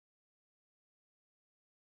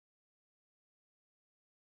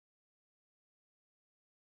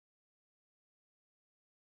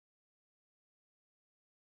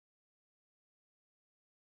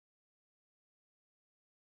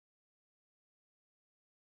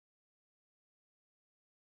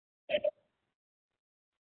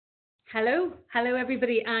Hello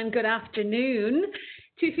everybody, and good afternoon.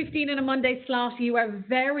 2:15 on a Monday slot. You are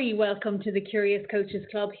very welcome to the Curious Coaches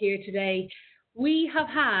Club here today. We have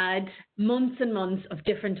had months and months of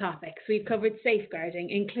different topics. We've covered safeguarding,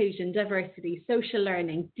 inclusion, diversity, social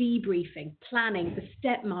learning, debriefing, planning, the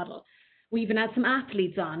STEP model. We even had some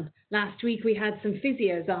athletes on. Last week we had some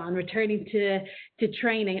physios on, returning to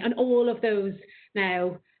training, and all of those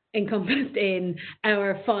now encompassed in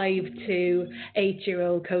our 5 to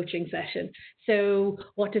 8-year-old coaching session. So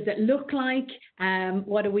what does it look like?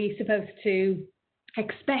 What are we supposed to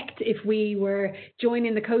expect if we were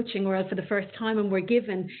joining the coaching world for the first time and we're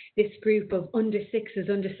given this group of under 6s,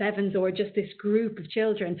 under 7s, or just this group of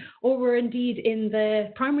children, or we're indeed in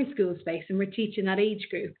the primary school space and we're teaching that age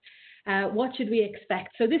group? What should we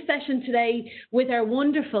expect? So this session today with our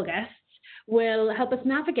wonderful guests will help us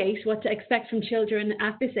navigate what to expect from children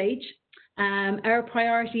at this age, our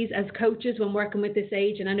priorities as coaches when working with this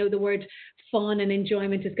age, and I know the word fun and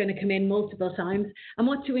enjoyment is going to come in multiple times, and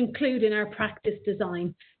what to include in our practice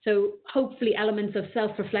design. So hopefully elements of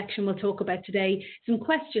self-reflection we'll talk about today, some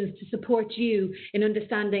questions to support you in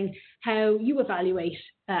understanding how you evaluate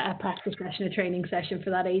a practice session, a training session for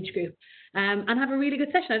that age group, and have a really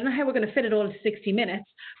good session. I don't know how we're going to fit it all into 60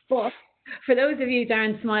 minutes, but for those of you,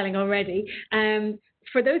 Darren's smiling already,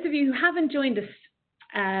 for those of you who haven't joined us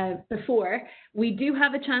before, we do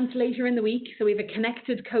have a chance later in the week. So we have a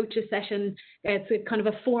connected coaches session. It's a kind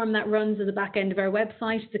of a form that runs at the back end of our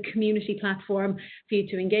website. It's a community platform for you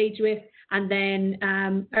to engage with. And then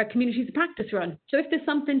our community is a practice run. So if there's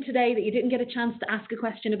something today that you didn't get a chance to ask a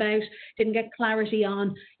question about, didn't get clarity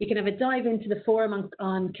on, you can have a dive into the forum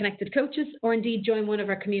on Connected Coaches, or indeed join one of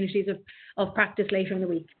our communities of practice later in the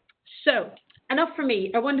week. So enough from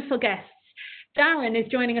me, our wonderful guests. Darren is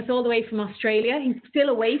joining us all the way from Australia. He's still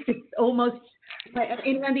awake. It's almost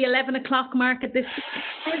in around the 11 o'clock mark at this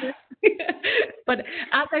point. But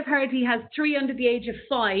as I've heard, he has 3 under the age of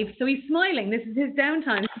 5, so he's smiling. This is his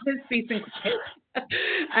downtime. This is his peace and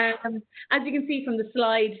quiet. As you can see from the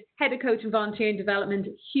slide, head of coach and volunteer and development,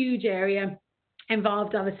 huge area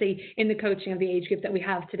involved obviously in the coaching of the age group that we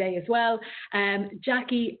have today as well.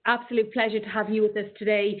 Jackie, absolute pleasure to have you with us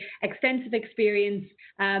today. Extensive experience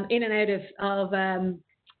in and out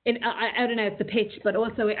of the pitch, but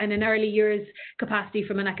also in an early years capacity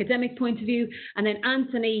from an academic point of view. And then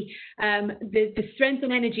Anthony, the strength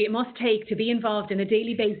and energy it must take to be involved in a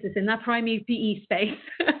daily basis in that primary PE space.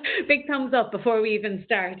 Big thumbs up before we even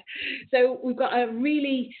start. So we've got a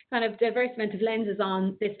really kind of diverse amount of lenses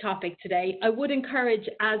on this topic today. I would encourage,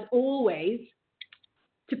 as always,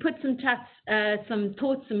 to put some chats, some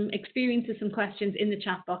thoughts, some experiences, some questions in the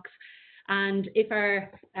chat box. And if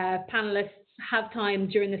our panelists have time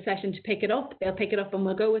during the session to pick it up, they'll pick it up and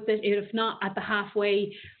we'll go with it. If not, at the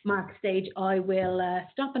halfway mark stage, I will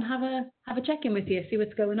stop and have a check-in with you, see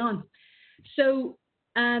what's going on. So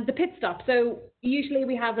the pit stop. So usually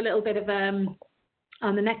we have a little bit of,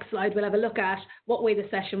 on the next slide, we'll have a look at what way the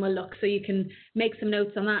session will look, so you can make some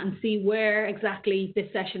notes on that and see where exactly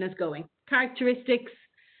this session is going. Characteristics,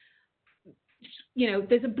 you know,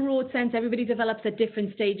 there's a broad sense everybody develops at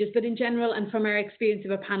different stages, but in general, and from our experience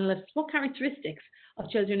of our panelists, what characteristics of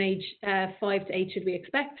children age 5 to 8 should we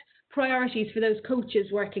expect? Priorities for those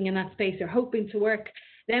coaches working in that space or hoping to work.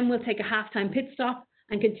 Then we'll take a halftime pit stop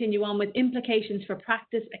and continue on with implications for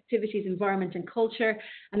practice, activities, environment and culture,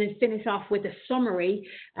 and then finish off with a summary,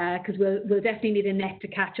 because we'll definitely need a net to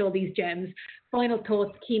catch all these gems. Final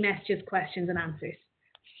thoughts, key messages, questions and answers.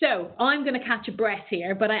 So I'm going to catch a breath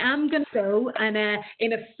here, but I am going to go and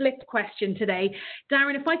in a flip question today.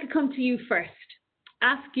 Darren, if I could come to you first,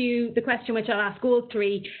 ask you the question which I'll ask all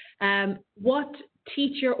 3. What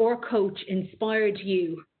teacher or coach inspired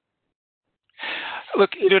you?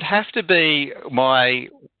 Look, it would have to be my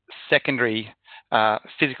secondary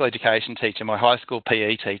physical education teacher, my high school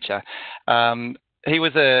PE teacher. He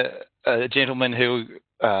was a gentleman who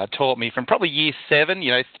taught me from probably year 7,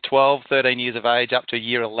 12, 13 years of age, up to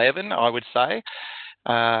year 11, I would say,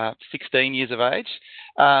 16 years of age.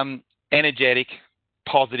 Energetic,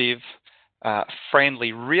 positive,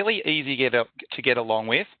 friendly, really easy to get along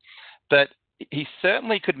with, but he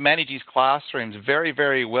certainly could manage his classrooms very,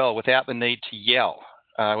 very well without the need to yell,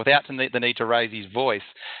 without the need to raise his voice.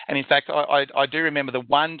 And in fact, I do remember the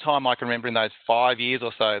one time I can remember in those 5 years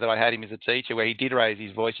or so that I had him as a teacher where he did raise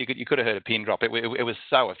his voice. You could have heard a pin drop. It was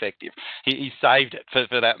so effective. He saved it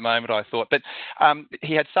for that moment, I thought. But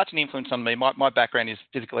he had such an influence on me. My background is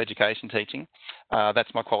physical education teaching.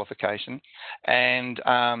 That's my qualification. And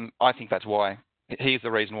I think that's why. He's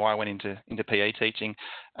the reason why I went into PE teaching.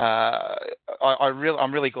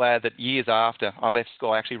 I'm really glad that years after I left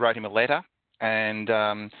school, I actually wrote him a letter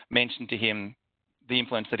and mentioned to him the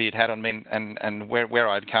influence that he had on me and where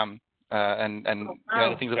I'd come. And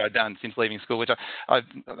the things that I'd done since leaving school, which I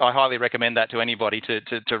highly recommend that to anybody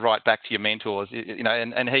to write back to your mentors,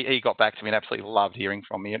 and he got back to me and absolutely loved hearing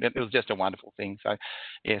from me. It was just a wonderful thing. So,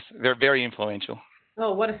 yes, very, very influential.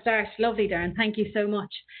 Oh, what a start. Lovely, Darren. Thank you so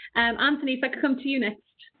much. Anthony, if I could come to you next.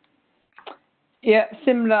 Yeah,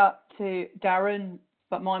 similar to Darren,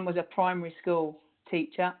 but mine was a primary school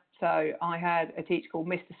teacher. So I had a teacher called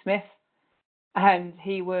Mr. Smith, and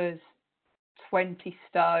he was 20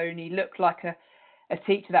 stone. He looked like a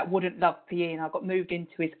teacher that wouldn't love PE, and I got moved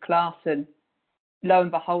into his class, and lo and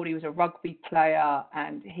behold, he was a rugby player,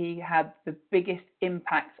 and he had the biggest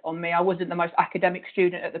impact on me. I wasn't the most academic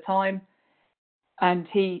student at the time, and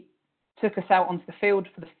he took us out onto the field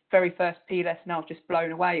for the very first PE lesson. I was just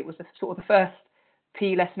blown away. It was sort of the first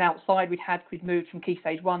PE lesson outside we'd moved from Key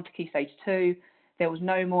Stage 1 to Key Stage 2. There was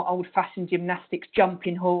no more old-fashioned gymnastics,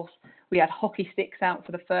 jumping horse. We had hockey sticks out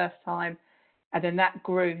for the first time. And then that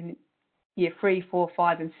grew in year 3, 4,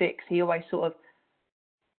 5, and 6. He always sort of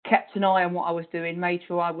kept an eye on what I was doing, made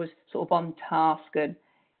sure I was sort of on task. And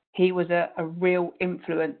he was a real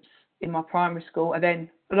influence in my primary school. And then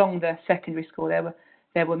along the secondary school,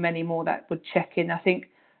 there were many more that would check in. I think,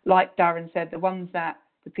 like Darren said, the ones that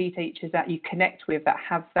the PE teachers that you connect with, that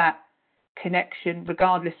have that connection,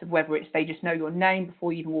 regardless of whether it's they just know your name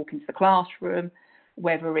before you even walk into the classroom,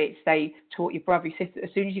 whether it's they taught your brother, your sister, as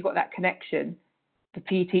soon as you've got that connection, the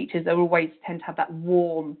PE teachers are always tend to have that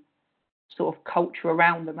warm sort of culture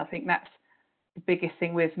around them. I think that's the biggest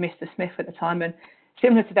thing with Mr. Smith at the time. And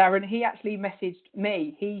similar to Darren, he actually messaged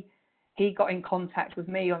me. He got in contact with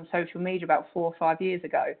me on social media about 4 or 5 years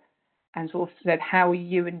ago and sort of said, how are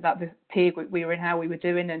you and like the peer group we were in, how we were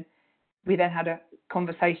doing. And we then had a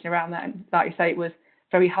conversation around that. And like you say, it was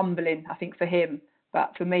very humbling, I think, for him.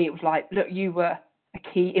 But for me, it was like, look, you were a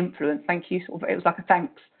key influence. Thank you. Sort of, it was like a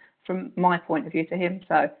thanks from my point of view to him.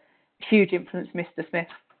 So huge influence, Mr. Smith.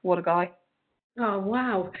 What a guy. Oh,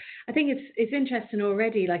 wow. I think it's interesting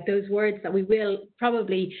already, like those words that we will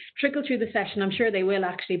probably trickle through the session. I'm sure they will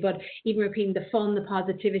actually, but even repeating the fun, the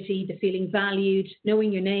positivity, the feeling valued,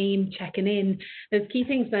 knowing your name, checking in, those key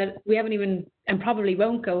things that we haven't even, and probably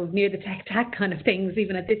won't go near the tech kind of things,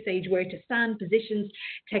 even at this age, where to stand, positions,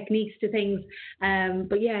 techniques to things.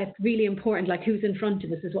 But yeah, it's really important, like who's in front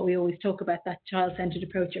of us is what we always talk about, that child-centered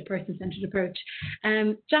approach or person-centered approach.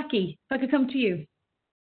 Jackie, if I could come to you.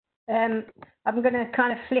 I'm going to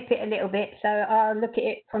kind of flip it a little bit. So I'll look at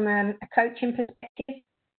it from a coaching perspective,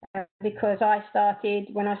 because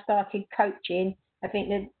when I started coaching, I think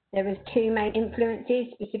that there was 2 main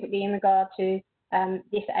influences, specifically in regard to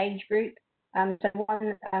this age group. So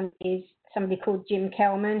one is somebody called Jim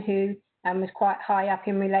Kelman, who was quite high up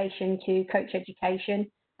in relation to coach education,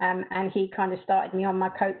 and he kind of started me on my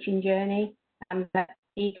coaching journey. But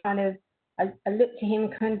he kind of, I looked to him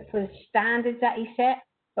kind of for the standards that he set,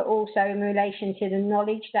 but also in relation to the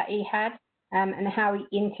knowledge that he had, and how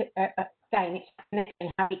he how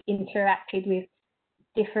he interacted with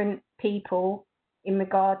different people in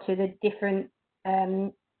regard to the different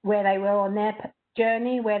where they were on their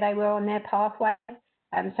journey, where they were on their pathway.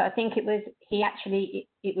 So I think he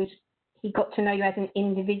got to know you as an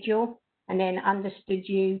individual, and then understood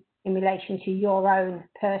you in relation to your own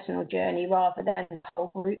personal journey rather than the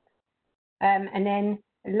whole group. And then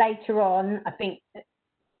later on, I think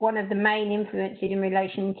one of the main influences in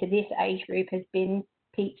relation to this age group has been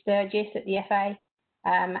Pete Sturgis at the FA,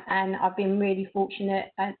 and I've been really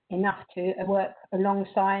fortunate enough to work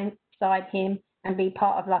alongside him and be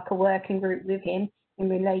part of like a working group with him in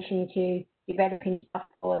relation to developing stuff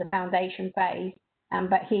for the foundation phase.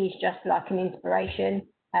 But he's just like an inspiration,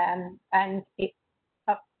 and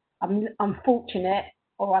I'm fortunate,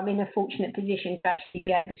 or I'm in a fortunate position to actually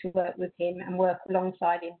be able to work with him and work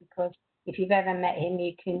alongside him, because if you've ever met him,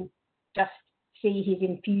 you can just see his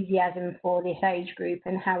enthusiasm for this age group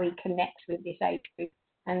and how he connects with this age group.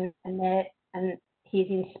 And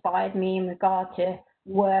he's inspired me in regard to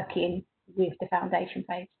working with the foundation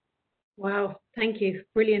phase. Wow, thank you.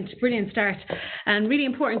 Brilliant start. And really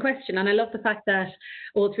important question. And I love the fact that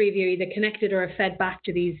all 3 of you either connected or fed back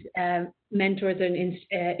to these mentors and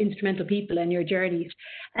instrumental people in your journeys.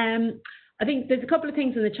 I think there's a couple of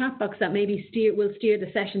things in the chat box that maybe will steer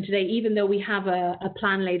the session today, even though we have a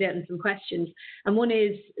plan laid out and some questions. And one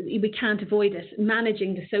is, we can't avoid it,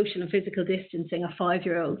 managing the social and physical distancing of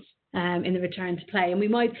 5-year-olds in the return to play. And we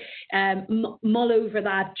might mull over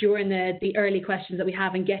that during the early questions that we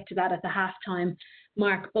have and get to that at the halftime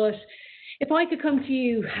mark. But if I could come to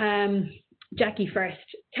you, Jackie, first.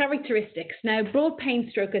 Characteristics. Now, broad pain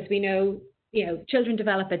stroke, as we know, children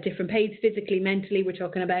develop at different paces, physically, mentally. We're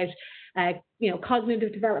talking about,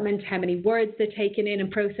 cognitive development, how many words they're taking in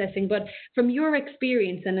and processing. But from your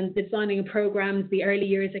experience and in designing of programs, the early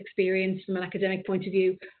years experience from an academic point of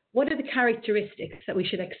view, what are the characteristics that we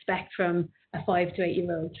should expect from a 5 to 8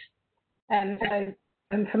 year old?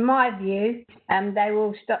 From my view, they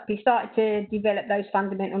will be starting to develop those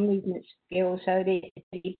fundamental movement skills, so the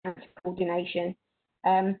coordination.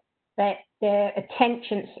 Their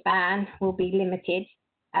attention span will be limited,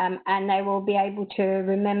 and they will be able to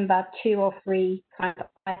remember 2 or 3 kind of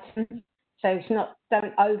items. So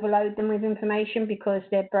don't overload them with information because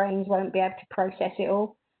their brains won't be able to process it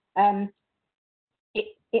all.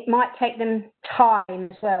 It might take them time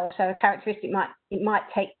as well. So a characteristic might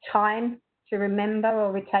take time to remember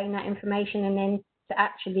or retain that information, and then to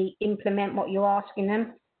actually implement what you're asking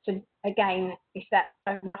them. So again, it's that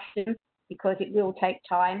don't rush them because it will take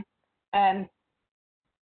time.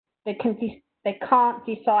 They can't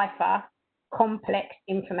decipher complex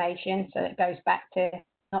information, so it goes back to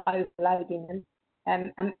not overloading them.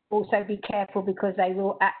 And also be careful because they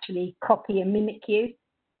will actually copy and mimic you.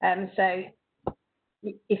 So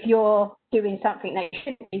if you're doing something they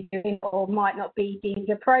shouldn't be doing or might not be deemed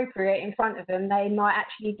appropriate in front of them, they might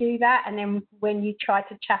actually do that. And then when you try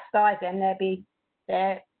to chastise them,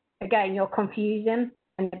 you'll confuse them,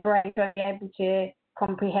 and the brain won't be able to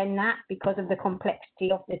comprehend that because of the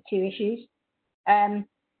complexity of the 2 issues. Hand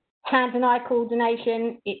and eye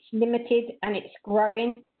coordination, it's limited and it's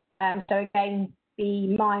growing. So again,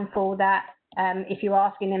 be mindful that if you're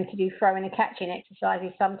asking them to do throwing and catching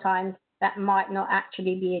exercises, sometimes that might not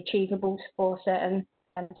actually be achievable for certain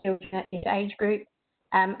children at this age group.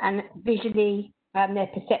 And visually, their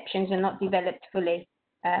perceptions are not developed fully.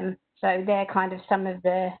 So they're kind of some of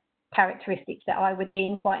the characteristics that I would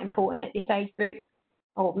deem quite important at this age group.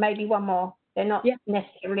 Or maybe one more, they're not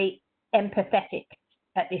necessarily empathetic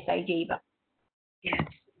at this age either. Yeah,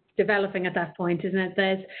 developing at that point, isn't it?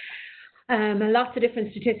 There's lots of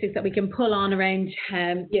different statistics that we can pull on around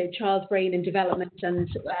child's brain and development, and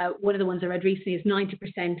one of the ones I read recently is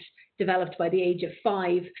 90% developed by the age of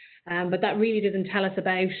 5, but that really doesn't tell us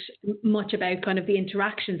much about kind of the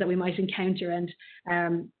interactions that we might encounter.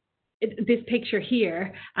 And this picture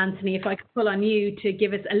here, Anthony, if I could pull on you to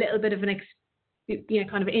give us a little bit of an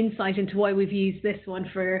kind of insight into why we've used this one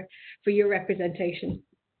for your representation.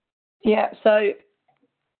 Yeah, so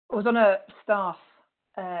I was on a staff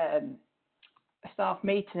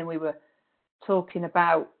meeting, and we were talking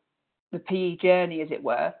about the PE journey, as it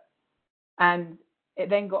were, and it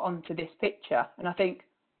then got onto this picture, and I think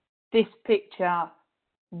this picture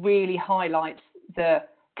really highlights the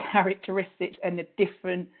characteristics and the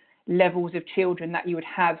different levels of children that you would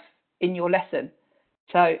have in your lesson.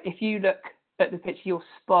 So if you look at the picture, you'll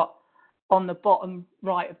spot on the bottom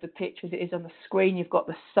right of the picture, as it is on the screen, you've got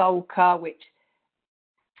the sulker, which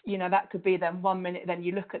that could be them 1 minute, then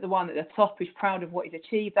you look at the one at the top who's proud of what he's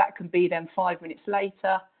achieved, that can be them 5 minutes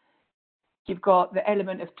later. You've got the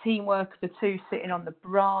element of teamwork, the 2 sitting on the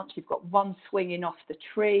branch, you've got 1 swinging off the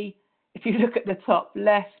tree. If you look at the top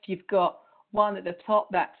left, you've got 1 at the top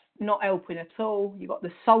that's not helping at all. You've got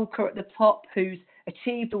the sulker at the top who's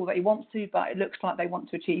achieved all that he wants to, but it looks like they want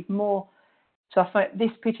to achieve more. So I find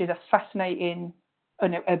this picture is a fascinating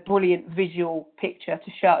and a brilliant visual picture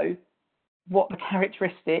to show what the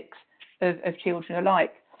characteristics of children are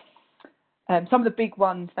like. Some of the big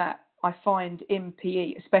ones that I find in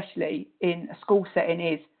PE, especially in a school setting,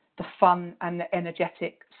 is the fun and the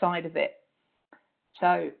energetic side of it.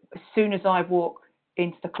 So as soon as I walk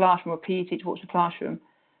into the classroom, or a PE teacher walks to the classroom,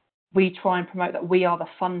 we try and promote that we are the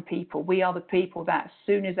fun people. We are the people that as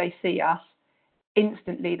soon as they see us,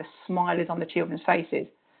 instantly the smile is on the children's faces.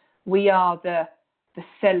 We are the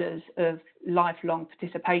sellers of lifelong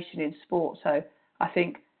participation in sport. So I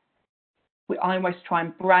think I always try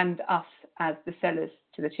and brand us as the sellers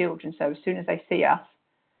to the children. So as soon as they see us,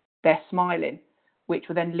 they're smiling, which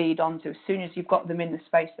will then lead on to, as soon as you've got them in the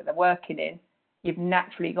space that they're working in, you've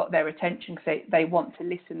naturally got their attention because they want to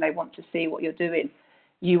listen, they want to see what you're doing.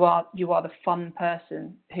 You are the fun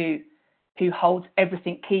person who holds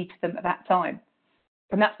everything key to them at that time.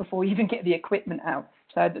 And that's before you even get the equipment out.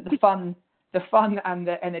 So that the fun and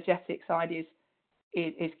the energetic side is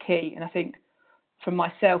key. And I think for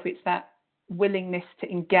myself, it's that willingness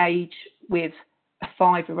to engage with a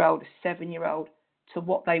 5-year-old, a 7-year-old, to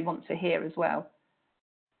what they want to hear as well.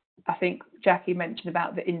 I think Jackie mentioned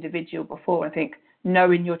about the individual before. I think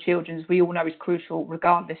knowing your children, as we all know, is crucial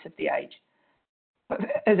regardless of the age. But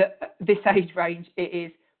at this age range, it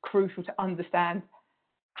is crucial to understand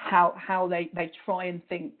how they try and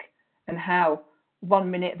think, and how 1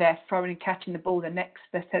 minute they're throwing and catching the ball, the next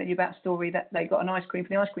they're telling you about a story that they got an ice cream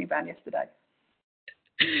from the ice cream van yesterday.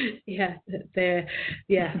 Yeah,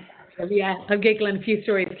 I'm giggling. A few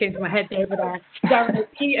stories came to my head there, but Darren, I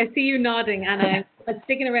see you nodding, and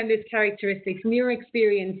sticking around this characteristic from your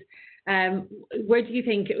experience. Where do you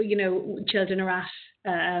think children are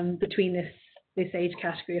at between this age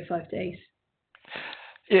category of 5 to 8?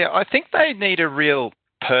 Yeah, I think they need a real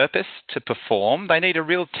purpose to perform. They need a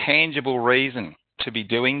real tangible reason to be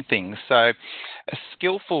doing things. So a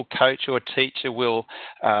skillful coach or teacher will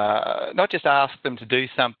not just ask them to do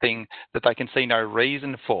something that they can see no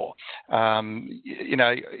reason for.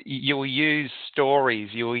 You'll use stories,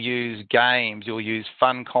 you'll use games, you'll use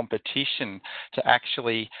fun competition to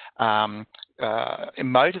actually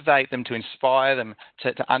motivate them, to inspire them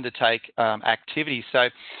to undertake activities. So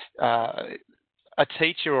a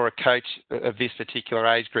teacher or a coach of this particular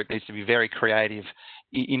age group needs to be very creative,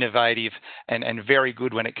 innovative, and very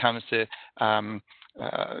good when it comes to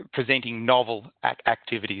presenting novel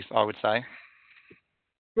activities, I would say.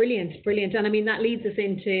 Brilliant. And I mean, that leads us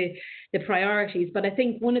into the priorities. But I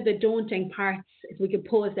think one of the daunting parts, if we could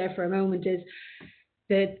pause there for a moment, is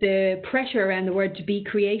the pressure around the word to be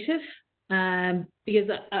creative. Because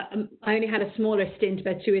I only had a smaller stint,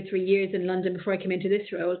 about 2 or 3 years in London before I came into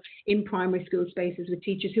this role, in primary school spaces with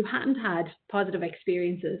teachers who hadn't had positive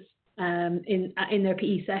experiences in their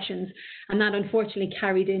PE sessions, and that unfortunately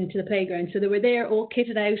carried into the playground. So they were there all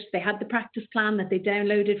kitted out, they had the practice plan that they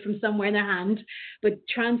downloaded from somewhere in their hand, but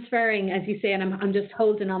transferring, as you say, and I'm just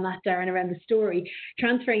holding on that, Darren, around the story,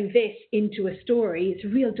 transferring this into a story is a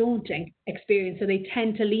real daunting experience. So they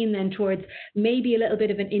tend to lean then towards maybe a little bit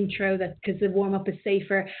of an intro, that because the warm-up is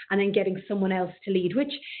safer, and then getting someone else to lead,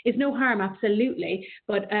 which is no harm, absolutely.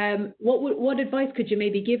 But what advice could you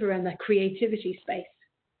maybe give around that creativity space?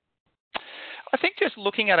 I think just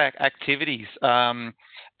looking at activities and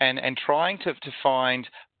trying to find,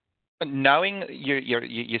 knowing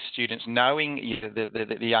your students, knowing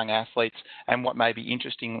the young athletes and what may be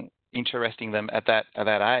interesting them at that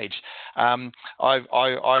age.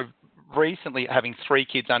 I recently, having 3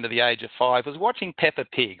 kids under the age of 5, was watching Peppa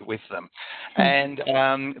Pig with them, and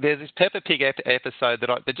there's this Peppa Pig episode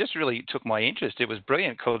that just really took my interest. It was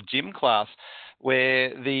brilliant, called Gym Class, where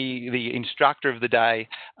the instructor of the day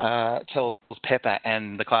tells Peppa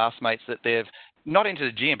and the classmates that they've not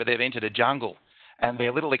entered a gym, but they've entered a jungle, and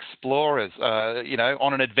they're little explorers,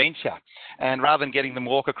 on an adventure. And rather than getting them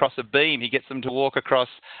walk across a beam, he gets them to walk across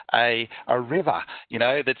a river,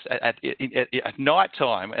 that's at night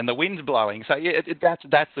time and the wind's blowing. So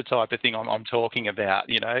that's the type of thing I'm talking about,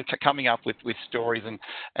 coming up with stories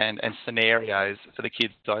and scenarios for the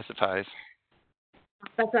kids, I suppose.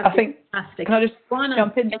 That's I think, fantastic. Can I just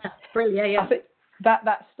jump in? Yeah, brilliant, yeah. I think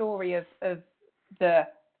that story of the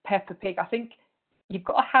Peppa Pig, I think you've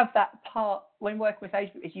got to have that part when working with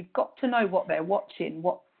age groups. You've got to know what they're watching,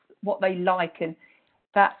 what they like, and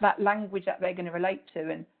that language that they're going to relate to.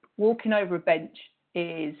 And walking over a bench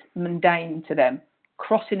is mundane to them.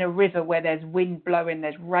 Crossing a river where there's wind blowing,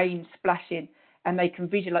 there's rain splashing, and they can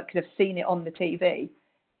visualize, could have seen it on the TV.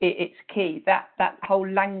 It's key. That whole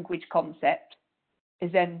language concept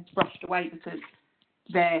is then brushed away because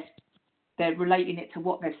they're relating it to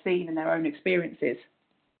what they've seen and their own experiences.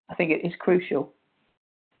 I think it is crucial.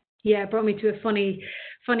 Yeah, it brought me to a funny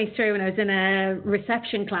story when I was in a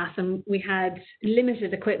reception class and we had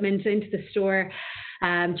limited equipment into the store,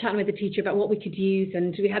 chatting with the teacher about what we could use,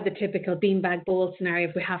 and we had the typical beanbag ball scenario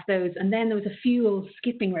if we have those, and then there was a few old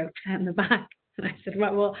skipping ropes out in the back. And I said,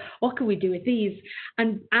 right, well, what can we do with these?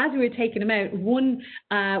 And as we were taking them out, one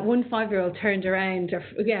 5-year-old turned around,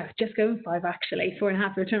 just going 5 actually,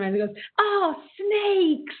 4.5-year-old turned around and goes, "Oh,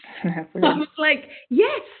 snakes!" I was like,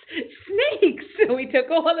 yes, snakes. So we took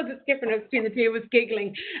all of the skipping ropes between the two of us,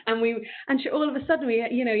 giggling, and all of a sudden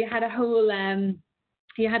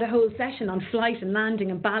you had a whole session on flight and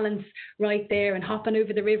landing and balance right there, and hopping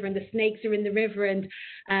over the river, and the snakes are in the river, and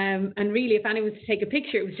really, if anyone was to take a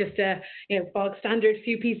picture, it was just a bog standard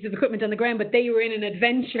few pieces of equipment on the ground, but they were in an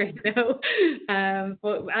adventure,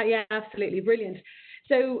 yeah, absolutely brilliant.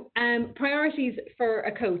 So priorities for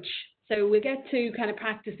a coach. So we'll get to kind of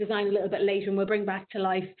practice design a little bit later, and we'll bring back to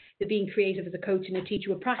life the being creative as a coach and a teacher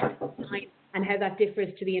with practice design, and how that differs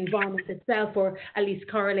to the environment itself, or at least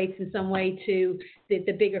correlates in some way to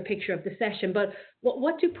the bigger picture of the session. But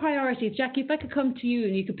what do priorities, Jackie, if I could come to you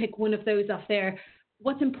and you could pick one of those off there,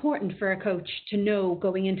 what's important for a coach to know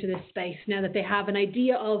going into this space now that they have an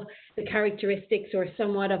idea of the characteristics or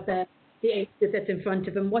somewhat of the age that's in front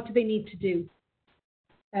of them? What do they need to do?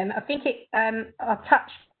 I think I'll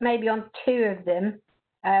touch maybe on 2 of them,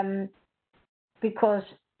 because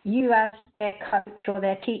you as their coach or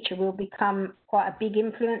their teacher will become quite a big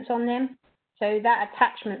influence on them. So that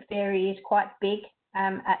attachment theory is quite big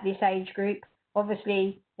at this age group.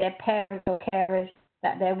 Obviously, their parents or carers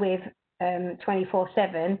that they're with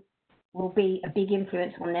 24/7 will be a big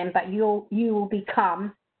influence on them, but you will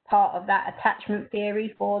become part of that attachment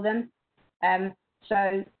theory for them.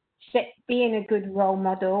 So being a good role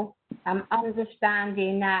model,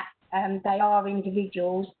 understanding that they are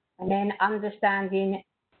individuals, and then understanding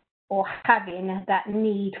or having that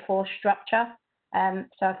need for structure.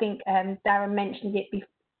 So I think Darren mentioned it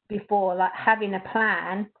before, like having a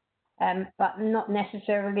plan, but not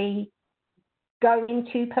necessarily going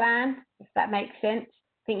to plan, if that makes sense.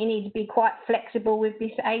 I think you need to be quite flexible with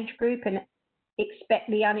this age group and expect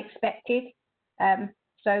the unexpected.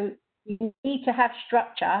 So you need to have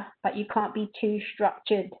structure, but you can't be too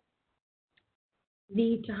structured.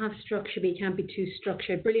 Need to have structure, but you can't be too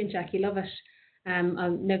structured. Brilliant, Jackie, love it.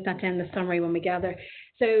 I'll note that down in the summary when we gather.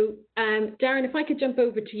 So, Darren, if I could jump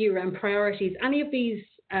over to you around priorities, any of these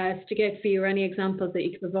stick out for you, or any examples that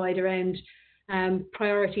you could provide around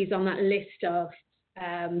priorities on that list of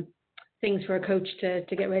things for a coach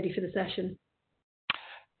to get ready for the session?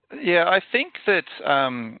 Yeah, I think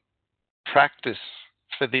that practice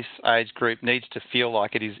for this age group needs to feel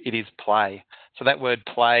like it is play. So that word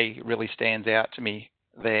play really stands out to me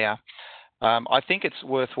there. I think it's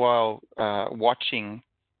worthwhile watching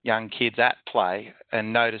young kids at play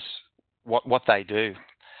and notice what they do,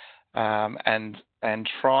 and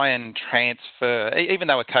try and transfer. Even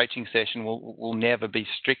though a coaching session will never be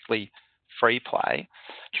strictly free play,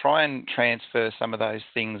 try and transfer some of those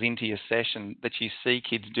things into your session that you see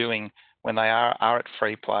kids doing when they are at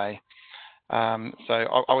free play. So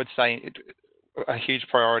I would say a huge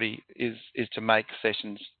priority is to make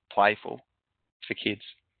sessions playful for kids.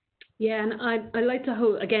 Yeah, and I like to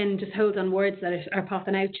hold on words that are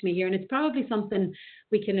popping out to me here, and it's probably something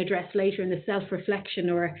we can address later in the self-reflection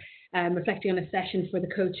or reflecting on a session for the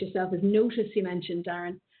coach yourself. Is notice, you mentioned,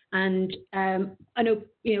 Darren, and I know,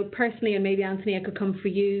 personally, and maybe Anthony, I could come for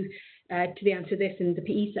you to the answer to this in the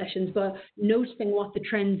PE sessions, but noticing what the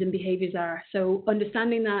trends and behaviours are. So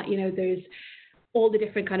understanding that there's all the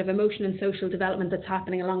different kind of emotion and social development that's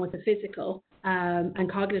happening along with the physical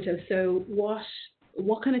and cognitive. So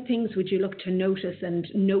what kind of things would you look to notice and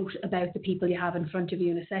note about the people you have in front of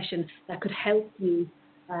you in a session that could help you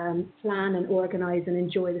plan and organise and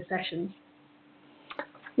enjoy the sessions?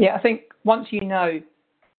 Yeah, I think once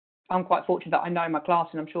I'm quite fortunate that I know my class,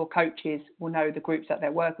 and I'm sure coaches will know the groups that they're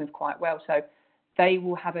working with quite well. So they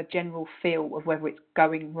will have a general feel of whether it's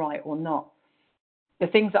going right or not. The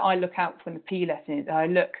things that I look out for in the PE lesson is I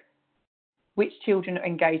look which children are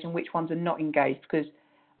engaged and which ones are not engaged, because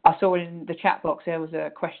I saw in the chat box there was a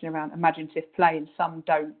question around imaginative play, and some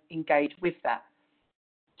don't engage with that.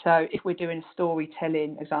 So if we're doing a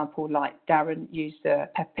storytelling example, like Darren used the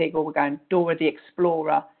Peppa Pig, or we're going Dora the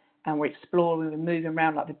Explorer, and we're exploring and moving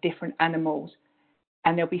around like the different animals,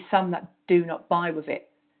 and there'll be some that do not buy with it.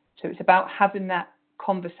 So it's about having that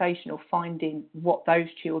conversation or finding what those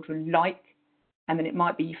children like, and then it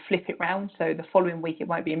might be you flip it round. So the following week it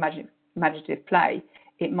won't be imaginative play.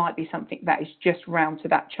 It might be something that is just round to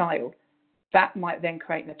that child. That might then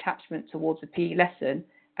create an attachment towards the PE lesson,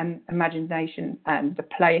 and imagination and the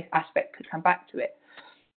play aspect could come back to it.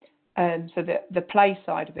 So the play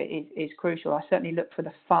side of it is crucial. I certainly look for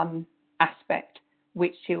the fun aspect,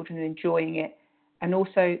 which children are enjoying it, and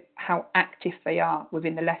also how active they are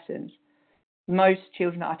within the lessons. Most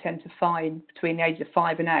children that I tend to find between the ages of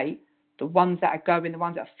 5 and 8, the ones that are going, the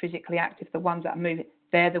ones that are physically active, the ones that are moving,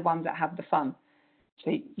 they're the ones that have the fun.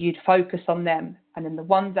 So you'd focus on them, and then the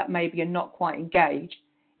ones that maybe are not quite engaged,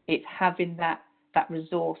 it's having that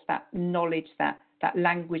resource, that knowledge, that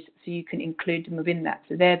language, so you can include them within that.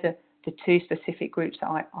 So they're the two specific groups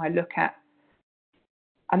that I look at.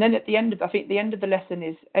 And then at the end of the lesson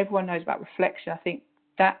is everyone knows about reflection. I think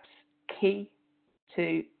that's key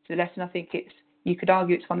to the lesson. I think you could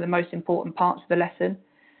argue it's one of the most important parts of the lesson.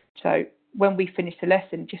 So when we finish the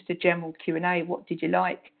lesson, just a general Q&A, what did you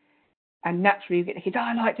like? And naturally you get the kids,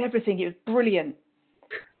 I liked everything, it was brilliant.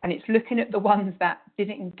 And it's looking at the ones that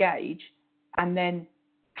didn't engage and then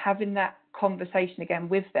having that conversation again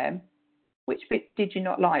with them. Which bit did you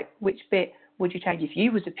not like? Which bit would you change? If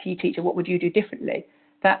you was a PE teacher, what would you do differently?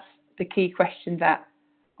 That's the key question that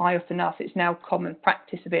I often ask. It's now common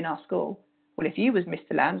practice within our school. Well, if you was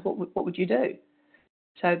Mr. Lands, what would you do?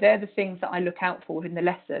 So they're the things that I look out for in the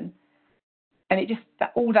lesson. And it just,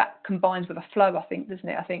 all that combines with a flow, I think, doesn't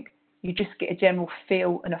it? I think you just get a general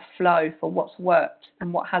feel and a flow for what's worked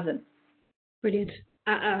and what hasn't. Brilliant.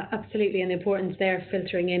 Absolutely, and the importance there of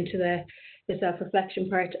filtering into the self-reflection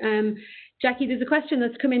part. Jackie, there's a question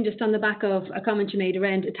that's come in just on the back of a comment you made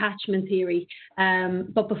around attachment theory.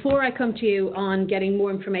 But before I come to you on getting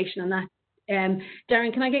more information on that,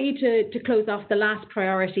 Darren, can I get you to close off the last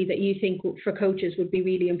priority that you think for coaches would be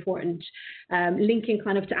really important? Linking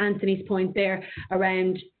kind of to Anthony's point there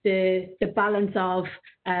around the balance of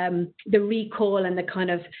the recall and the kind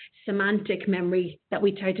of semantic memory that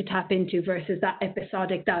we try to tap into versus that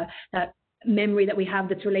episodic, that memory that we have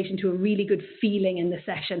that's relation to a really good feeling in the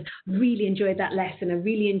session. Really enjoyed that lesson. I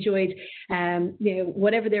really enjoyed,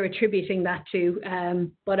 whatever they're attributing that to,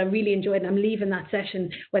 but I really enjoyed, and I'm leaving that session,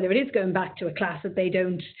 whether it is going back to a class that they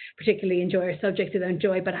don't particularly enjoy or a subject they don't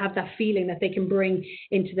enjoy, but have that feeling that they can bring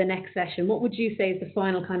into the next session. What would you say is the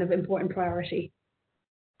final kind of important priority?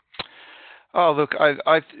 Oh, look,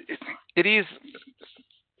 it is.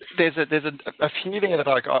 There's a few there that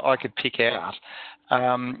I could pick out,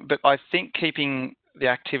 but I think keeping the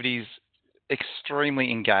activities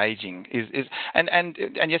extremely engaging is and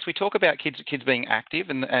yes, we talk about kids being active,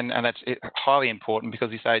 and that's highly important because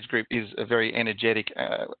this age group is a very energetic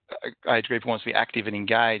age group who wants to be active and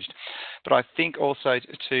engaged. But I think also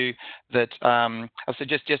too that I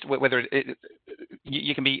suggest just whether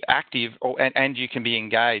you can be active and you can be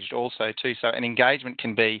engaged also too. So an engagement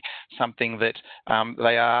can be something that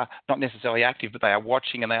they are not necessarily active, but they are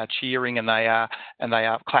watching and they are cheering and they are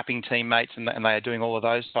clapping teammates and they are doing all of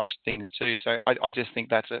those types of things too. So I just think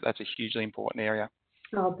that's a hugely important area.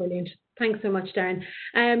 Oh, brilliant. Thanks so much, Darren.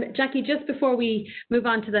 Jackie, just before we move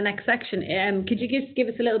on to the next section, could you give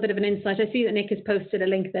us a little bit of an insight? I see that Nick has posted a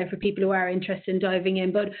link there for people who are interested in diving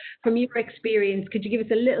in, but from your experience, could you give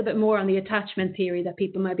us a little bit more on the attachment theory that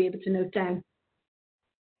people might be able to note down?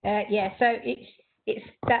 Yeah, so it's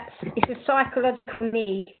a psychological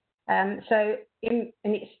need. And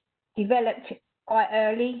it's developed quite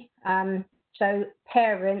early. So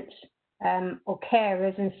parents or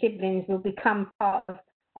carers and siblings will become part of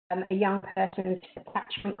a young person's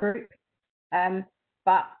attachment group.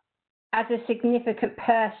 But as a significant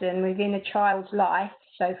person within a child's life,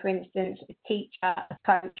 so for instance, a teacher, a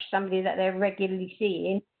coach, somebody that they're regularly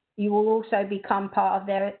seeing, you will also become part of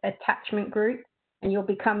their attachment group, and you'll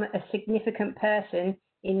become a significant person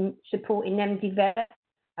in supporting them develop.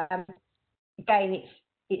 Again,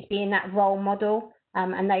 it's being that role model,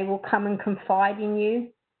 and they will come and confide in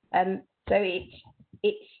you. So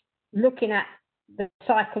it's looking at the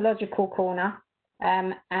psychological corner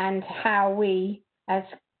and how we as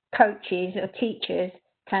coaches or teachers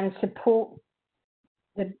can support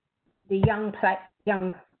the young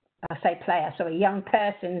person's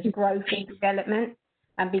growth and development,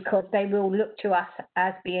 and because they will look to us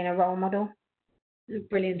as being a role model.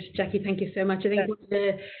 Brilliant, Jackie. Thank you so much. I think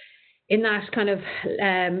in that kind of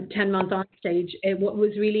 10-month on stage, what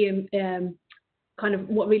was really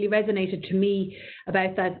what really resonated to me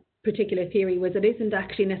about that particular theory was it isn't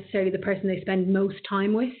actually necessarily the person they spend most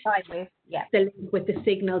time with. Yeah. The link with the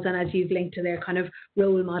signals, and as you've linked to their kind of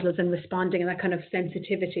role models and responding and that kind of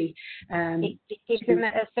sensitivity. It gives them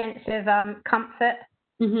a sense of comfort.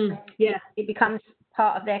 Mm-hmm. Yeah. It becomes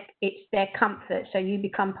part of their comfort, so you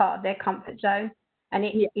become part of their comfort zone. And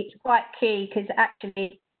it's quite key because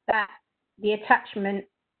actually the attachment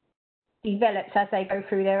develops as they go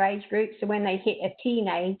through their age group. So when they hit a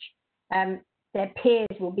teenage, their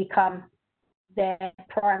peers will become their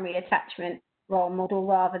primary attachment role model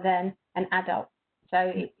rather than an adult.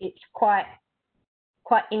 So it's quite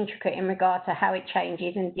intricate in regard to how it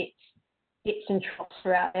changes and dips and troughs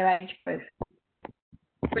throughout their age group.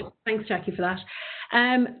 Thanks, Jackie, for that.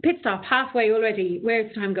 Pit stop, halfway already.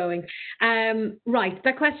 Where's time going? Right,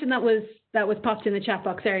 that question that was popped in the chat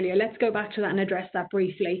box earlier, let's go back to that and address that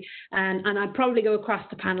briefly. And I'll probably go across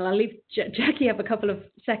the panel. I'll leave Jackie have a couple of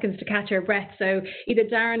seconds to catch her breath, so either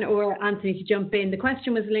Darren or Anthony to jump in. The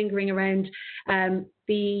question was lingering around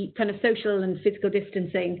the kind of social and physical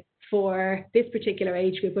distancing for this particular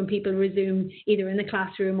age group when people resume either in the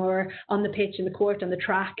classroom or on the pitch, in the court, on the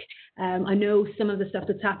track. I know some of the stuff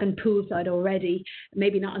that's happened poolside already,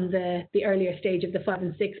 maybe not in the earlier stage of the 5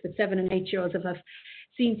 and 6, but 7 and 8-year-olds. I've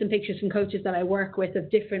seen some pictures from coaches that I work with of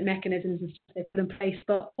different mechanisms and stuff they put in place.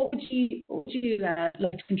 But what would you like to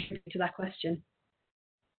contribute to that question?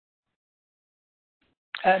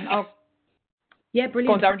 Yeah, brilliant.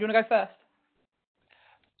 Go on, Darren, do you want to go first?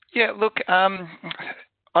 Yeah, look,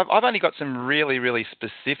 I've only got some really, really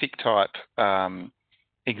specific type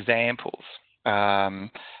examples.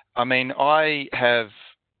 I mean, I have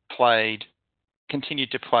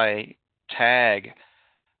continued to play tag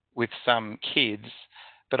with some kids,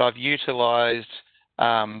 but I've utilised,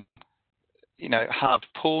 halved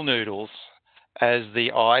pool noodles as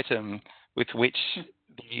the item with which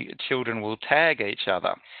the children will tag each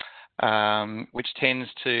other, which tends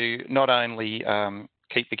to not only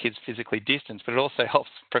keep the kids physically distanced, but it also helps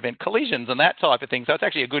prevent collisions and that type of thing. So it's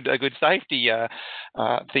actually a good safety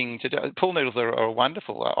thing to do. Pool noodles are a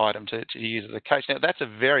wonderful item to use as a coach. Now that's a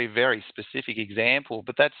very, very specific example,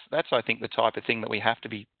 but that's I think the type of thing that we have to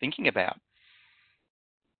be thinking about.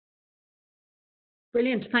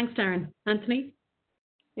 Brilliant. Thanks, Darren. Anthony?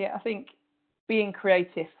 Yeah, I think being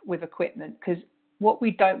creative with equipment, because what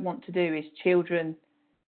we don't want to do is children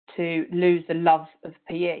to lose the love of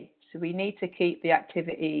PE. So we need to keep the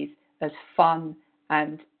activities as fun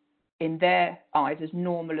and, in their eyes, as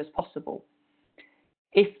normal as possible.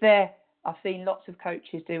 I've seen lots of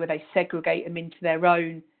coaches do where they segregate them into their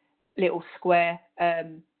own little square.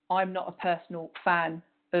 I'm not a personal fan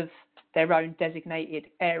of their own designated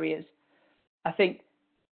areas. I think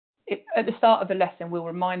at the start of the lesson, we'll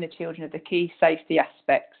remind the children of the key safety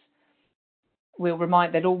aspects. We'll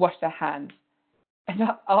remind they'll all wash their hands. And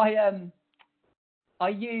I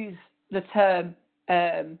use the term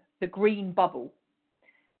the green bubble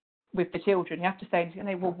with the children. You have to say,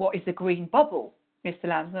 well, what is the green bubble, Mr.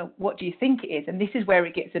 Lambs? No, what do you think it is? And this is where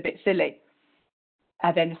it gets a bit silly.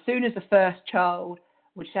 And then as soon as the first child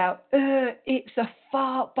would shout, it's a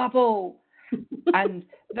fart bubble. And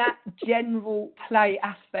that general play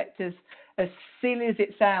aspect, as silly as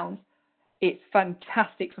it sounds, it's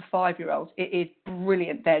fantastic for 5-year-olds. It is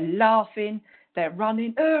brilliant. They're laughing, they're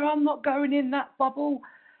running, I'm not going in that bubble.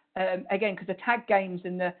 Again, because the tag games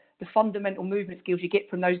and the fundamental movement skills you get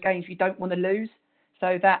from those games, you don't want to lose.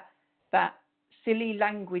 So that silly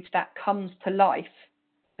language that comes to life,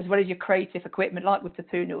 as well as your creative equipment, like with the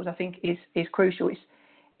pool noodles, I think is crucial.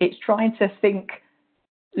 It's trying to think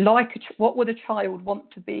like what would a child want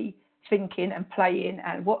to be thinking and playing,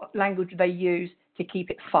 and what language do they use to keep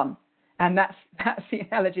it fun. And that's the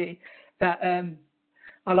analogy that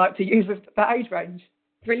I like to use with that age range.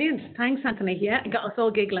 Brilliant. Thanks, Anthony. Yeah, got us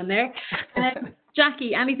all giggling there.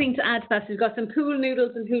 Jackie, anything to add to that? We've got some pool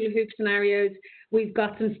noodles and hula hoop scenarios. We've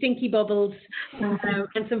got some stinky bubbles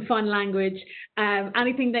and some fun language.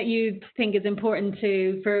 Anything that you think is important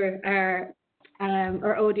for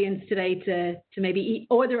our audience today to maybe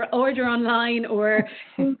order online or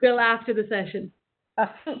Google after the session? I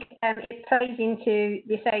think it plays into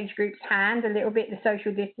this age group's hand a little bit, the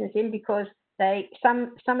social distancing, because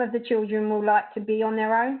some of the children will like to be on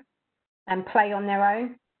their own and play on their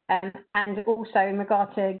own. And also in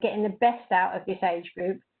regard to getting the best out of this age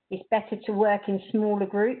group, it's better to work in smaller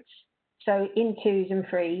groups, so in 2s and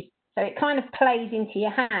 3s. So it kind of plays into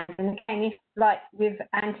your hand. And again, if, like with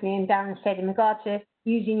Anthony and Darren said, in regard to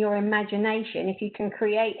using your imagination, if you can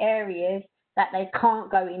create areas that they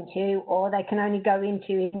can't go into, or they can only go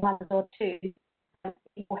into in 1 or 2,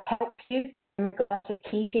 it will help you in regard to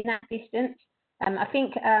keeping that distance. I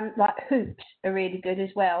think like hoops are really good as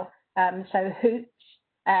well. So hoops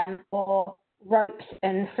or ropes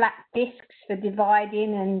and flat discs for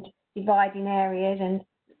dividing areas, and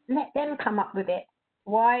let them come up with it.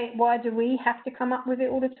 Why do we have to come up with it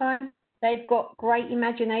all the time? They've got great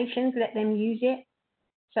imaginations, let them use it.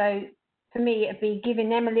 So for me, it'd be giving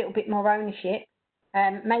them a little bit more ownership,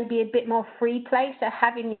 maybe a bit more free play, so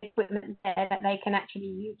having the equipment there that they can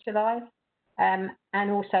actually utilise,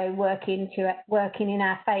 and also working in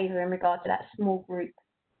our favour in regard to that small group.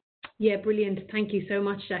 Yeah, brilliant. Thank you so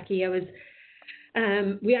much, Jackie. It's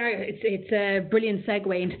a brilliant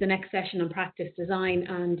segue into the next session on practice design.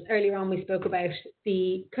 And earlier on, we spoke about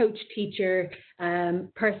the coach, teacher,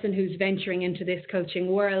 person who's venturing into this coaching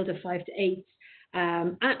world of 5 to 8.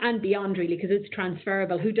 And beyond, really, because it's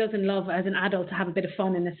transferable. Who doesn't love as an adult to have a bit of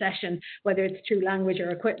fun in a session, whether it's through language or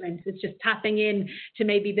equipment? It's just tapping in to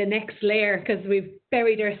maybe the next layer, because we've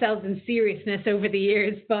buried ourselves in seriousness over the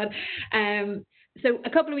years. But so a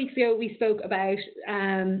couple of weeks ago, we spoke about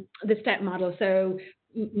the STEP model. So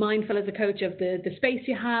mindful as a coach of the space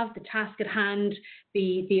you have, the task at hand,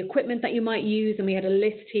 the equipment that you might use, and we had a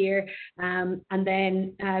list here, and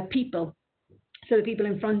then people. So the people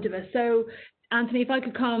in front of us. So Anthony, if I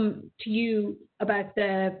could come to you about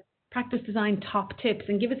the practice design top tips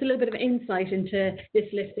and give us a little bit of insight into this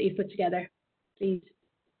list that you've put together, please.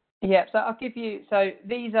 Yeah, so I'll give you, so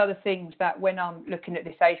these are the things that when I'm looking at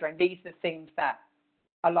this age range, these are the things that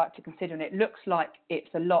I like to consider. And it looks like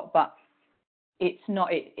it's a lot, but it's not,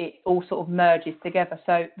 it all sort of merges together.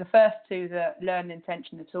 So the first two, the learn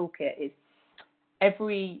intention, the toolkit, is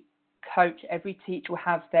every coach, every teacher will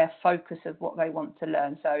have their focus of what they want to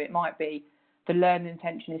learn. So it might be the learn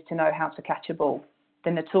intention is to know how to catch a ball.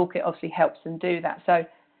 Then the toolkit obviously helps them do that. So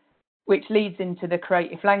which leads into the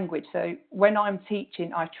creative language. So when I'm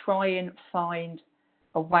teaching, I try and find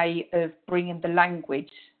a way of bringing the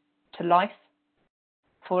language to life.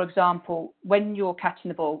 For example, when you're catching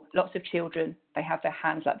the ball, lots of children, they have their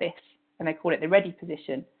hands like this and they call it the ready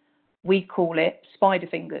position. We call it spider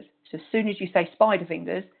fingers. So as soon as you say spider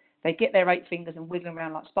fingers, they get their 8 fingers and wiggle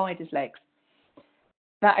around like spiders' legs.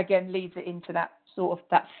 That again leads it into that sort of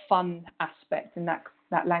that fun aspect, and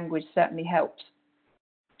that language certainly helps.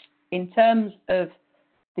 In terms of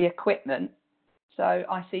the equipment, so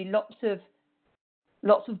I see lots of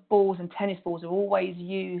balls and tennis balls are always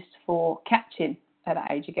used for catching at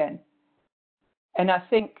that age again. And I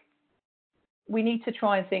think we need to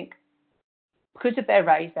try and think, because of their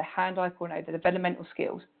age, their hand-eye coordination, their developmental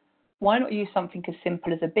skills, why not use something as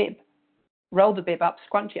simple as a bib? Roll the bib up,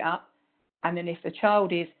 scrunch it up, and then if the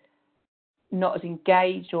child is not as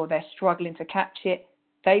engaged or they're struggling to catch it,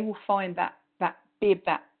 they will find that bib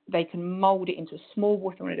that they can mould it into a small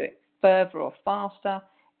ball if they want to do it further or faster.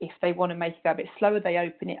 If they want to make it go a bit slower, they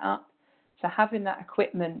open it up. So having that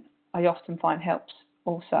equipment, I often find helps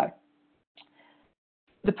also.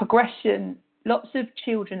 The progression, lots of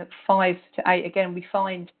children at 5 to 8, again, we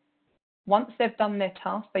find once they've done their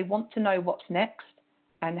task, they want to know what's next,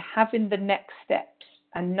 and having the next steps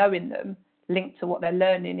and knowing them linked to what they're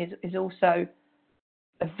learning is also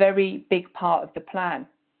a very big part of the plan.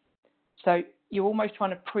 So you're almost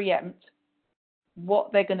trying to preempt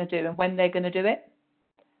what they're going to do and when they're going to do it.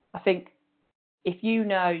 I think if you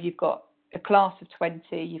know you've got a class of 20,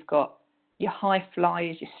 you've got your high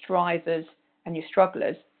flyers, your strivers and your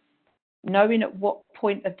strugglers, knowing at what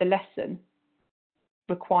point of the lesson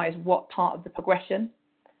requires what part of the progression,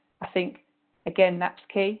 I think, again, that's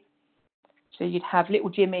key. So you'd have little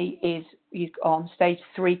Jimmy is on stage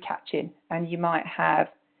 3 catching, and you might have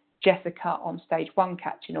Jessica on stage 1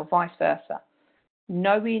 catching, or vice versa.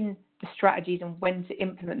 Knowing the strategies and when to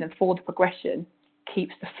implement them for the progression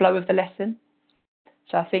keeps the flow of the lesson.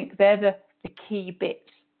 So I think they're the key bits.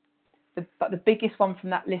 But the biggest one from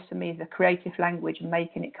that list for me is the creative language and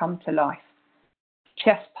making it come to life.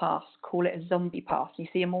 Chest pass, call it a zombie pass. You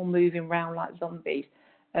see them all moving around like zombies.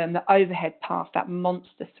 The overhead pass, that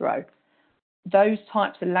monster throw. Those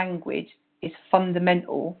types of language is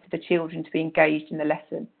fundamental for the children to be engaged in the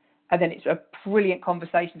lesson. And then it's a brilliant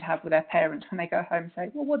conversation to have with their parents when they go home and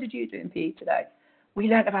say, well, what did you do in PE today? We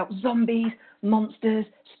learned about zombies, monsters,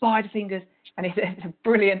 spider fingers. And it's a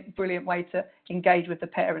brilliant, brilliant way to engage with the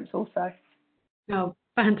parents also. Oh,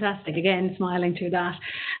 fantastic. Again, smiling through that.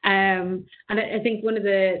 And I think one of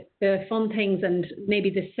the fun things, and maybe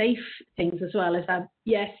the safe things as well, is that,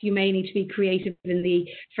 yes, you may need to be creative in the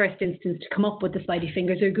first instance to come up with the spidey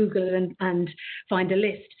fingers, or Google it and find a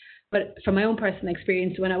list. But from my own personal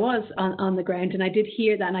experience, when I was on the ground and I did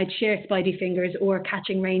hear that, and I'd share spidey fingers or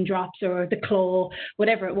catching raindrops or the claw,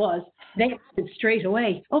 whatever it was, they said straight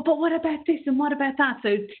away, oh, but what about this and what about that? So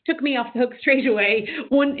it took me off the hook straight away.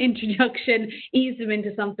 One introduction eased them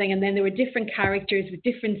into something, and then there were different characters with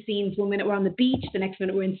different scenes. One minute we're on the beach, the next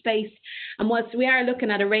minute we're in space. And whilst we are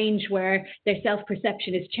looking at a range where their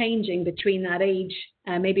self-perception is changing between that age,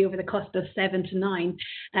 maybe over the cusp of 7 to 9,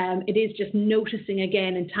 it is just noticing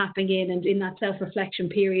again and tapping in, and in that self-reflection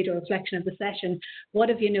period or reflection of the session, what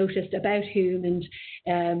have you noticed about whom?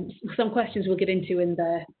 And some questions we'll get into in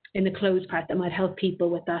the close part that might help people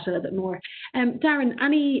with that a little bit more. Darren,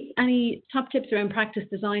 any top tips around practice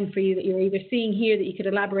design for you that you're either seeing here that you could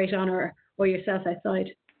elaborate on, or yourself outside?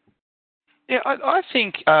 Yeah, I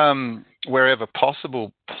think wherever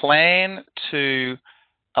possible, plan to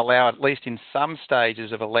allow, at least in some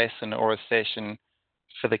stages of a lesson or a session,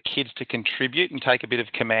 for the kids to contribute and take a bit of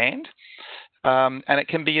command. And it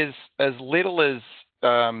can be as little as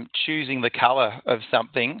choosing the colour of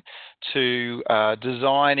something, to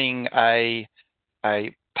designing a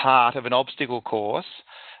part of an obstacle course,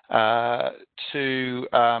 to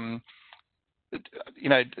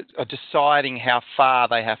deciding how far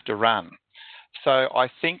they have to run. So I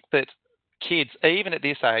think that kids, even at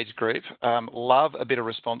this age group, love a bit of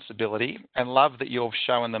responsibility and love that you've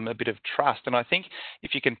shown them a bit of trust. And I think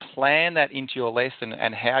if you can plan that into your lesson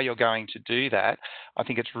and how you're going to do that, I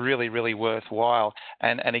think it's really, really worthwhile.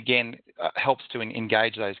 And again, helps to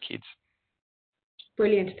engage those kids.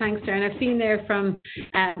 Brilliant. Thanks, Darren. I've seen there from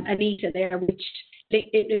Anita there, which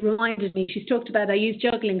it reminded me, she's talked about, I use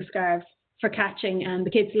juggling scarves for catching, and the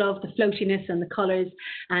kids love the floatiness and the colours,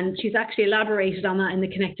 and she's actually elaborated on that in the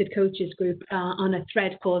Connected Coaches group on a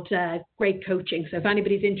thread called Great Coaching. So if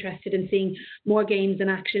anybody's interested in seeing more games and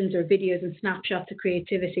actions or videos and snapshots of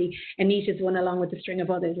creativity, Anita's one, along with a string of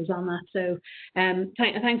others, is on that. So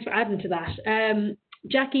thanks for adding to that.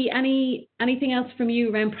 Jackie, anything else from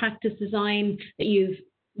you around practice design that you've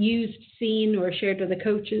used, seen or shared with the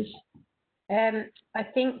coaches? I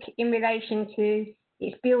think in relation to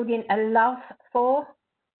it's building a love for.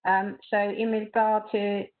 So in regard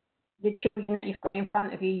to the children that you've got in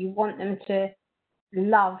front of you, you want them to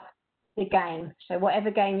love the game. So whatever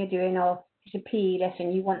game you're doing, or it's a PE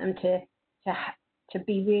lesson, you want them to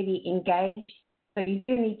be really engaged. So you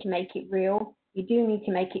do need to make it real. You do need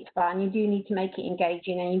to make it fun. You do need to make it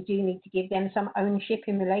engaging, and you do need to give them some ownership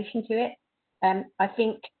in relation to it. I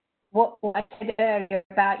think what I said earlier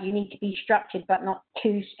about you need to be structured, but not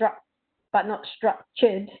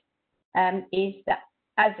structured, is that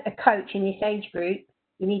as a coach in this age group,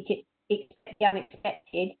 you need to expect the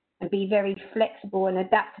unexpected and be very flexible and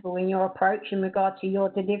adaptable in your approach in regard to your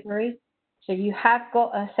delivery. So you have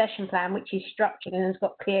got a session plan which is structured and has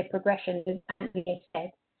got clear progression, as Anthony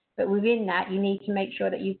said. But within that, you need to make sure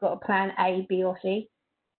that you've got a plan A, B, or C,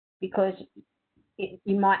 because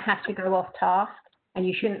you might have to go off task, and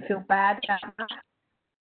you shouldn't feel bad about that.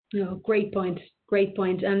 No, great point. Great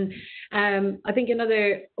point. And I think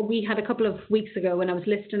we had a couple of weeks ago when I was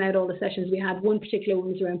listing out all the sessions, we had one particular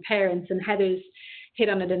one was around parents, and Heather's hit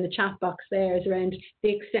on it in the chat box there, is around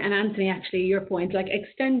and Anthony, actually, your point, like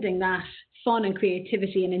extending that fun and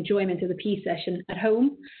creativity and enjoyment of the PE session at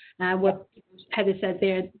home. What Heather said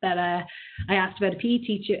there, that I asked about a PE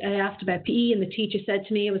teacher, I asked about PE, and the teacher said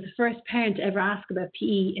to me it was the first parent to ever ask about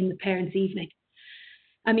PE in the parents' evening.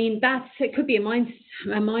 I mean, it could be a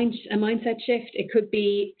mindset shift. It could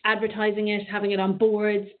be advertising it, having it on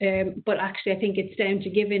boards. But actually, I think it's down to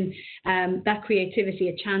giving that creativity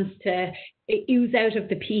a chance to ooze out of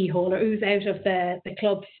the PE hall, or ooze out of the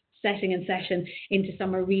club setting and session into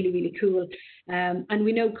somewhere really, really cool. And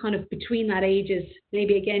we know kind of between that ages,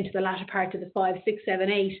 maybe again to the latter part of the 5, 6,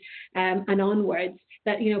 7, 8 and onwards,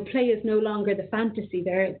 that, play is no longer the fantasy.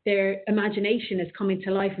 Their imagination is coming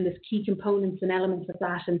to life, and there's key components and elements of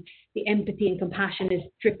that, and the empathy and compassion is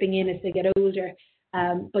dripping in as they get older.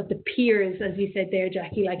 But the peers, as you said there,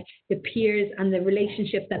 Jackie, like the peers and the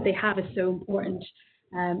relationship that they have is so important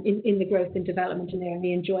in the growth and development in there, and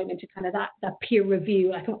the enjoyment of kind of that peer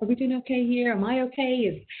review. Like, are we doing okay here? Am I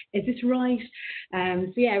okay? Is this right?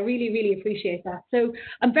 So yeah, really, really appreciate that. So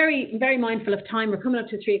I'm very, very mindful of time. We're coming up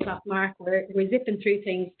to 3 o'clock mark. We're zipping through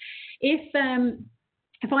things. If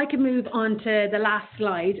I could move on to the last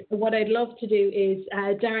slide, what I'd love to do is,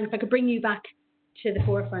 Darren, if I could bring you back to the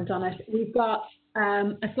forefront on it. We've got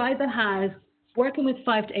a slide that has working with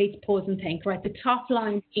 5 to 8, pause and think, right? The top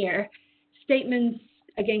line here, statements,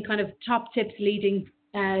 again, kind of top tips leading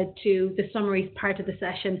to the summaries part of the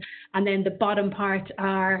session. And then the bottom part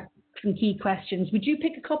are some key questions. Would you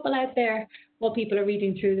pick a couple out there while people are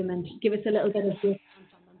reading through them and give us a little bit of your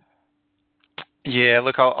response on them? Yeah,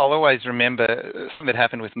 look, I'll always remember something that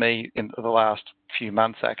happened with me in the last few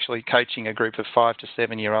months, actually, coaching a group of 5 to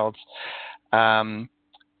 7-year-olds,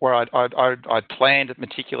 where I'd planned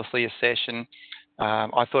meticulously a session.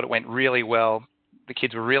 I thought it went really well. The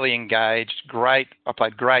kids were really engaged, great. I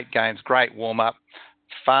played great games, great warm-up,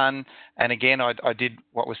 fun. And again, I did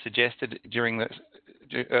what was suggested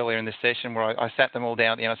earlier in the session, where I sat them all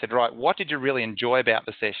down and I said, right, what did you really enjoy about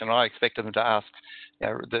the session? And I expected them to ask,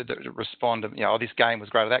 respond, oh, this game was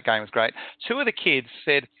great, or that game was great. 2 of the kids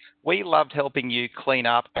said, we loved helping you clean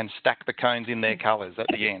up and stack the cones in their colours at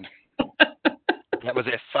the end. That was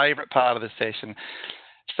their favourite part of the session.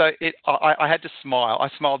 So I had to smile. I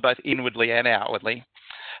smiled both inwardly and outwardly.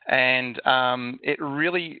 And it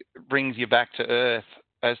really brings you back to earth,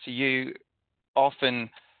 as to you often,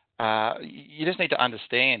 you just need to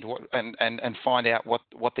understand and find out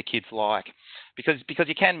what the kids like, because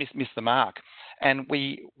you can miss the mark. And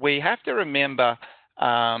we have to remember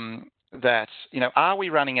that, are we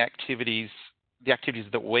running the activities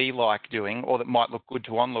that we like doing, or that might look good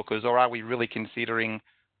to onlookers, or are we really considering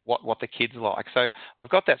what the kids like? So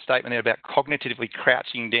I've got that statement there about cognitively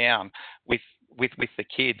crouching down with the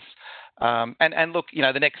kids. And look,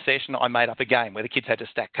 the next session I made up a game where the kids had to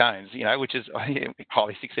stack cones, which is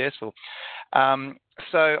highly successful.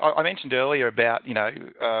 So I mentioned earlier about,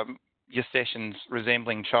 your sessions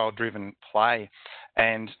resembling child-driven play,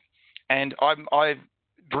 and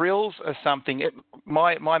drills are something.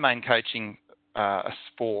 My main coaching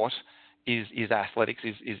sport is athletics,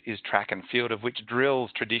 is track and field, of which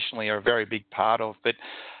drills traditionally are a very big part of. But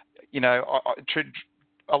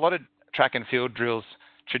a lot of track and field drills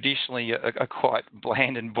traditionally are quite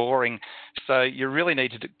bland and boring. So you really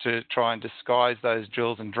need to try and disguise those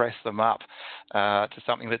drills and dress them up to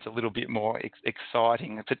something that's a little bit more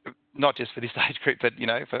exciting, not just for this age group, but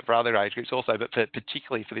for other age groups also, but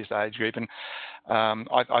particularly for this age group. And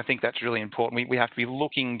I think that's really important. We have to be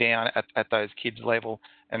looking down at those kids' level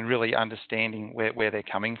and really understanding where they're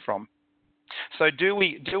coming from. So do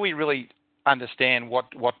we really understand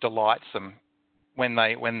what delights them when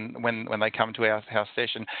they come to our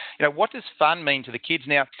session. What does fun mean to the kids?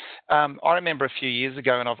 Now, I remember a few years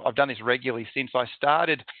ago, and I've done this regularly since, I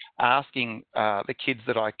started asking the kids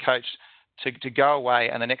that I coached to go away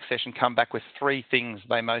and the next session come back with 3 things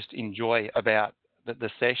they most enjoy about the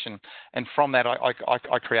session. And from that,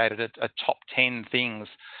 I created a top 10 things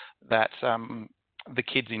that the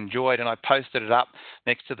kids enjoyed, and I posted it up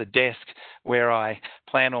next to the desk where I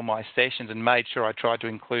plan all my sessions and made sure I tried to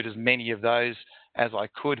include as many of those as I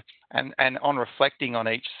could. And on reflecting on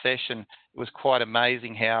each session, it was quite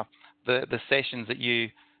amazing how the sessions that you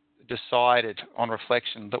decided on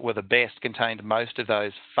reflection that were the best contained most of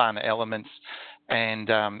those fun elements, and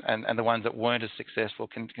the ones that weren't as successful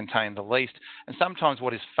can contain the least. And sometimes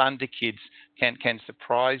what is fun to kids can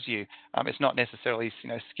surprise you. It's not necessarily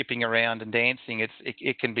skipping around and dancing.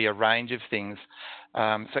 It can be a range of things.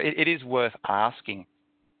 So it is worth asking.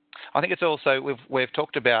 I think it's also we've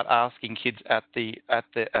talked about asking kids at the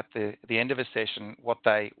end of a session what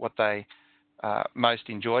they most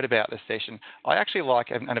enjoyed about the session. I actually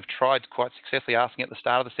like, and have tried quite successfully, asking at the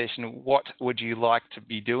start of the session, what would you like to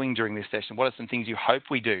be doing during this session? What are some things you hope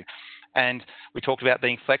we do? And we talked about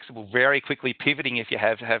being flexible, very quickly pivoting if you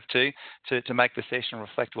have to make the session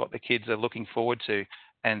reflect what the kids are looking forward to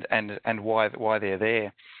and why they're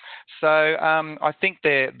there. So I think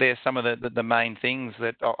they're some of the main things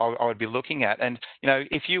that I would be looking at. And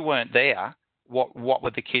if you weren't there, what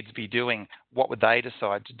would the kids be doing? What would they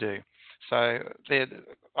decide to do? So they're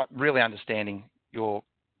really understanding your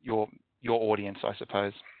audience, I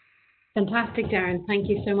suppose. Fantastic, Darren. Thank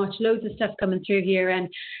you so much. Loads of stuff coming through here, and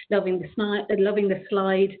loving the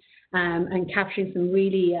slide and capturing some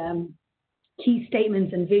really key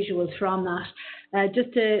statements and visuals from that.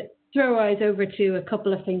 Just to throw our eyes over to a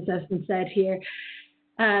couple of things that's been said here.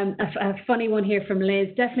 A funny one here from Liz.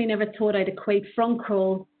 Definitely never thought I'd equate front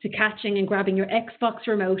crawl to catching and grabbing your Xbox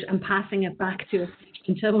remote and passing it back to us,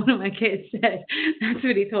 until one of my kids said that's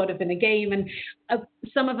what he thought of in a game. And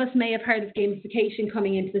some of us may have heard of gamification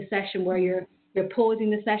coming into the session, where you're pausing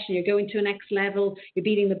the session, you're going to a next level, you're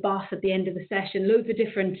beating the boss at the end of the session. Loads of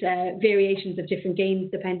different variations of different games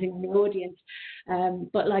depending on the audience.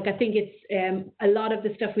 But I think it's a lot of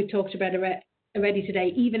the stuff we talked about already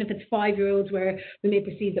today, even if it's 5-year-olds, where we may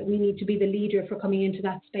perceive that we need to be the leader for coming into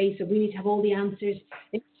that space, or we need to have all the answers.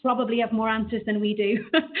 They probably have more answers than we do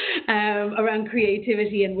around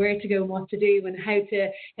creativity and where to go and what to do and how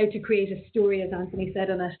to create a story, as Anthony said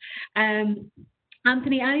on it.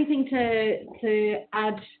 Anthony, anything to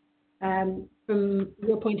add from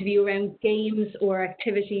your point of view around games or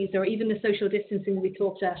activities, or even the social distancing we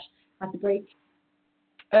talked at the break?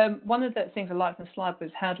 One of the things I liked on the slide was,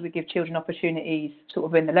 how do we give children opportunities sort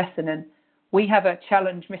of in the lesson? And we have a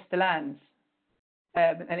challenge Mr. Lands,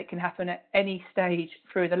 and it can happen at any stage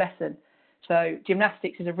through the lesson. So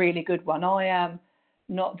gymnastics is a really good one. I am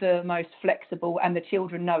not the most flexible, and the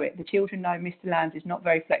children know it. The children know Mr. Lands is not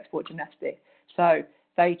very flexible at gymnastics. So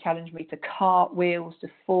they challenge me to cartwheels, to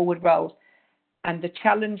forward rolls. And the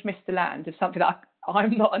challenge Mr. Lands is something that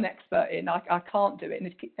I'm not an expert in. I can't do it.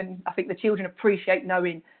 And I think the children appreciate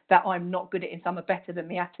knowing that I'm not good at it and some are better than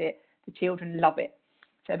me at it. The children love it.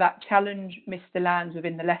 So that challenge Mr. Lands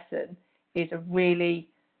within the lesson is a really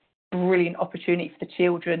brilliant opportunity for the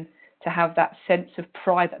children to have that sense of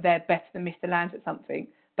pride that they're better than Mr. Lands at something.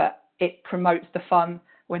 But it promotes the fun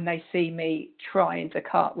when they see me trying to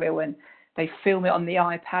cartwheel, and they film it on the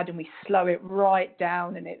iPad and we slow it right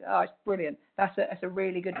down, and it's brilliant. That's a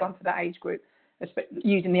really good one for that age group.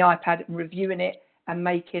 Using the iPad and reviewing it and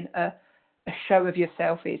making a show of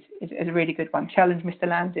yourself is a really good one. Challenge Mr.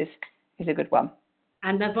 Lands is a good one.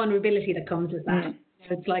 And that vulnerability that comes with that.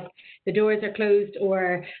 It's like the doors are closed,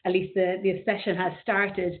 or at least the session has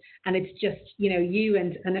started, and it's just, you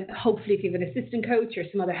and hopefully if you have an assistant coach or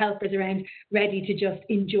some other helpers around, ready to just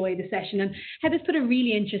enjoy the session. And Heather's put a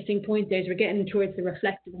really interesting point there as we're getting towards the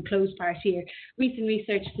reflective and closed part here. Recent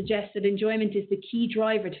research suggests that enjoyment is the key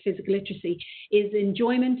driver to physical literacy. Is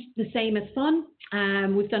enjoyment the same as fun?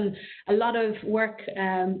 We've done a lot of work.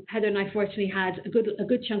 Heather and I fortunately had a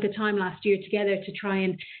good chunk of time last year together to try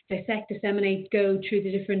and dissect, disseminate, go through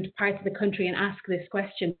the different parts of the country and ask this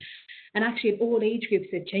question. And actually, at all age groups,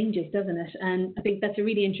 it changes, doesn't it? And I think that's a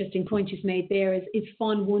really interesting point you've made there. Is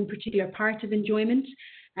fun one particular part of enjoyment?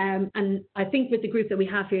 And I think with the group that we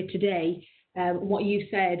have here today, what you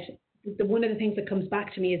said, one of the things that comes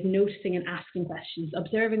back to me is noticing and asking questions,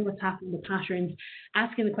 observing what's happening, the patterns,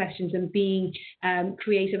 asking the questions, and being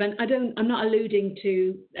creative. And I'm not alluding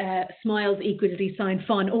to smiles equally sign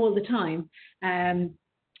fun all the time.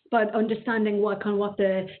 but understanding what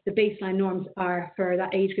the baseline norms are for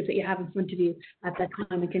that age group that you have in front of you at that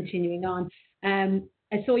time and continuing on. I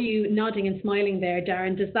saw you nodding and smiling there,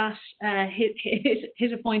 Darren. Does that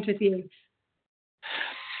hit a point with you?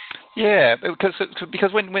 Yeah,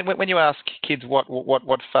 because when you ask kids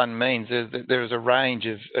what fun means, there's a range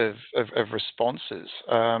of responses,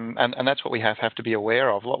 and that's what we have to be aware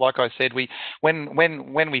of. Like I said,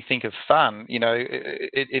 when we think of fun,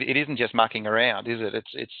 it isn't just mucking around, is it?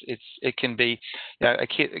 It can be,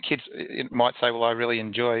 kids might say, well, I really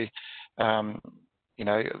enjoy, in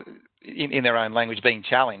their own language, being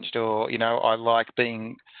challenged, or I like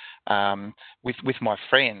being with my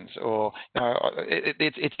friends, or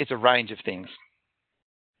it's a range of things.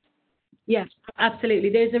 Yes,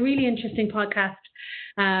 absolutely. There's a really interesting podcast.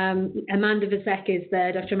 Amanda Vizek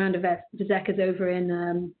Dr. Amanda Vizek is over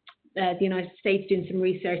in the United States doing some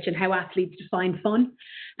research on how athletes define fun,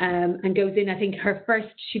 and goes in. I think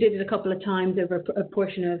she did it a couple of times over a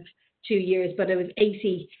portion of 2 years, but it was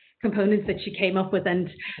 80 components that she came up with, and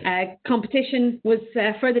competition was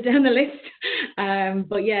further down the list.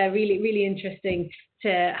 But yeah, really, really interesting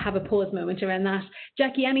to have a pause moment around that.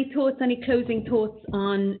 Jackie, any closing thoughts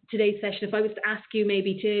on today's session? If I was to ask you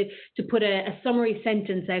maybe to put a summary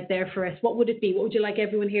sentence out there for us, what would it be? What would you like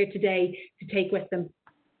everyone here today to take with them?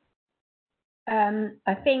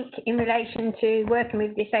 I think in relation to working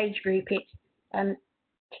with this age group, it's to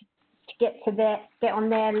get on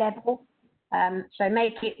their level. So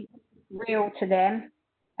make it real to them,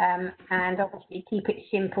 and obviously keep it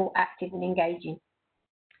simple, active and engaging.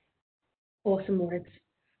 Awesome words.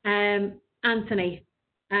 Anthony,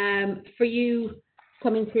 for you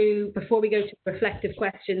coming through, before we go to reflective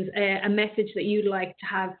questions, a message that you'd like to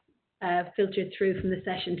have filtered through from the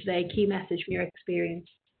session today, key message from your experience.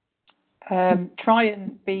 Try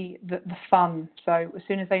and be the fun. So as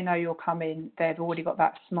soon as they know you're coming, they've already got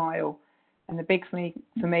that smile. And the big thing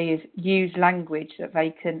for me is use language that they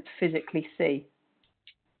can physically see.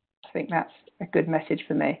 I think that's a good message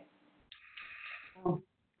for me.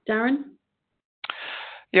 Darren?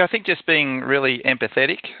 Yeah, I think just being really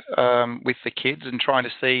empathetic with the kids and trying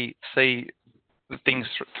to see things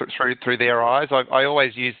through their eyes. I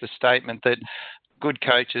always use the statement that good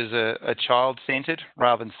coaches are child-centred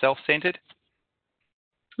rather than self-centred.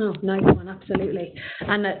 Oh, nice one, absolutely.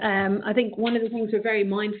 And I think one of the things we're very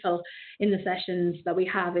mindful in the sessions that we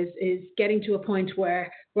have is getting to a point where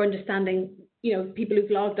we're understanding, people who've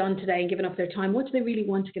logged on today and given up their time, what do they really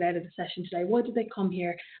want to get out of the session today? Why did they come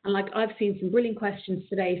here? And I've seen some brilliant questions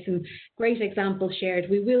today, some great examples shared.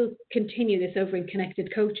 We will continue this over in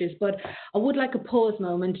Connected Coaches, but I would like a pause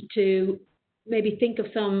moment to maybe think of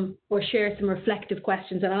some or share some reflective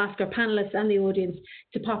questions, and I'll ask our panelists and the audience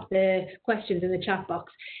to pop the questions in the chat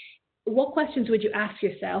box. What questions would you ask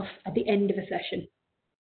yourself at the end of a session?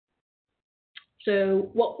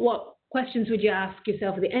 So what questions would you ask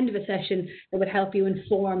yourself at the end of a session that would help you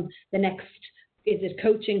inform the next? Is it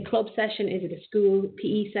coaching club session? Is it a school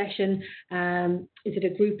PE session? Is it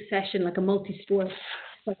a group session, like a multi-sport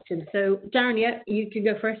session? So Darren, you can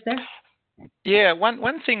go first there. Yeah,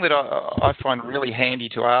 one thing that I find really handy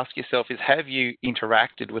to ask yourself is, have you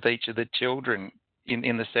interacted with each of the children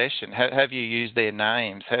in the session? Have you used their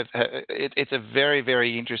names? It's a very,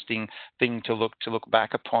 very interesting thing to look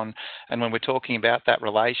back upon. And when we're talking about that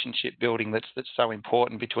relationship building that's so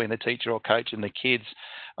important between the teacher or coach and the kids,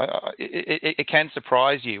 it can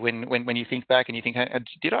surprise you when you think back and you think,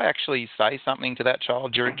 did I actually say something to that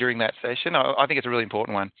child during that session? I think it's a really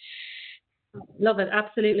important one. Love it,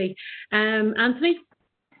 absolutely. Anthony?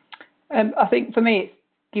 I think for me, it's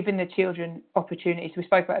giving the children opportunities. We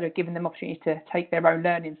spoke about it, giving them opportunities to take their own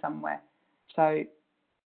learning somewhere. So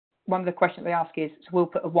one of the questions they ask is, so we'll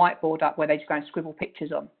put a whiteboard up where they just go and scribble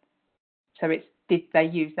pictures on. So did they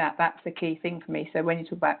use that? That's the key thing for me. So when you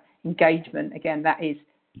talk about engagement, again, that is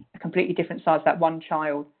a completely different size. That one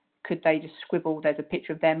child, could they just scribble, there's a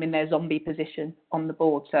picture of them in their zombie position on the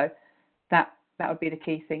board. So that would be the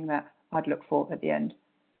key thing that I'd look for at the end.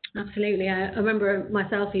 Absolutely. I remember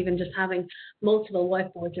myself even just having multiple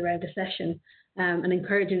whiteboards around a session, and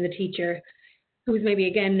encouraging the teacher who was maybe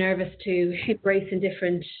again nervous to embrace in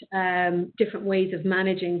different ways of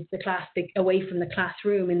managing the class away from the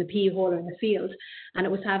classroom, in the PE hall or in the field. And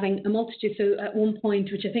it was having a multitude. So at one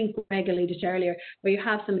point, which I think Greg alluded to earlier, where you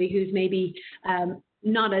have somebody who's maybe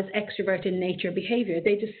not as extrovert in nature behavior.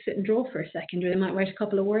 They just sit and draw for a second, or they might write a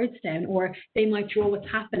couple of words down, or they might draw what's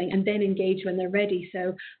happening and then engage when they're ready.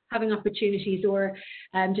 So having opportunities, or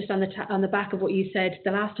just on the back of what you said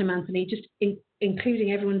the last time, Anthony, just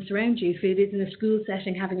including everyone around you. If it is in a school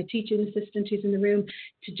setting, having a teaching assistant who's in the room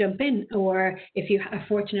to jump in, or if you are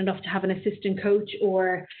fortunate enough to have an assistant coach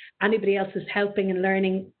or anybody else who's helping and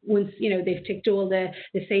learning, once they've ticked all the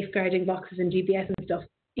safeguarding boxes and GBS and stuff,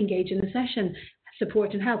 engage in the session,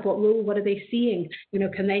 support and help. What role, what are they seeing?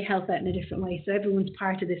 Can they help out in a different way? So everyone's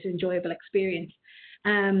part of this enjoyable experience.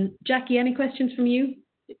 Jackie, any questions from you?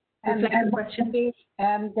 The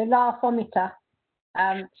laughometer.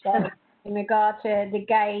 So in regard to the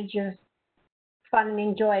gauge of fun and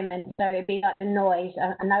enjoyment, so it'd be like the noise.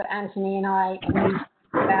 I know Anthony and I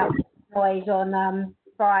about noise on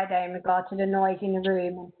Friday in regard to the noise in the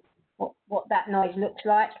room and what that noise looks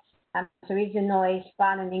like. So is the noise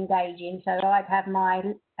fun and engaging? So I'd have my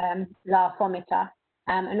laughometer,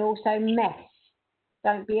 and also mess.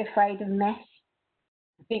 Don't be afraid of mess.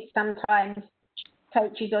 I think sometimes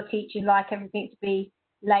coaches or teachers like everything to be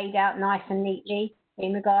laid out nice and neatly.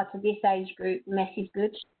 In regard to this age group, mess is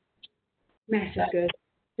good. Mess is good.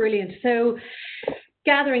 Brilliant. So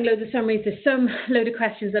gathering loads of summaries, there's some load of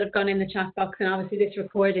questions that have gone in the chat box, and obviously this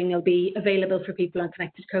recording will be available for people on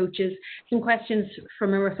Connected Coaches. Some questions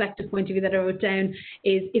from a reflective point of view that I wrote down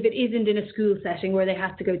is, if it isn't in a school setting where they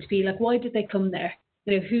had to go to be, like, why did they come there?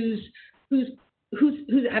 Who's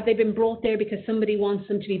have they been brought there because somebody wants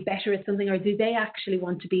them to be better at something, or do they actually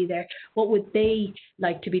want to be there? What would they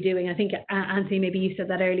like to be doing? I think, Anthony, maybe you said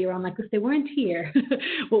that earlier on, like, if they weren't here,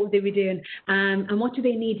 what would they be doing? And what do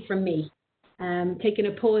they need from me? Taking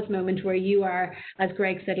a pause moment where you are, as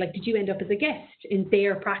Greg said, like, did you end up as a guest in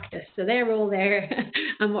their practice? So they're all there,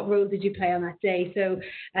 and what role did you play on that day? So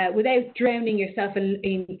without drowning yourself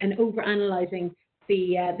in overanalyzing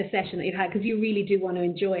the session that you've had, because you really do want to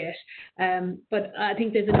enjoy it. But I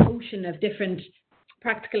think there's an ocean of different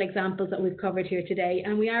practical examples that we've covered here today,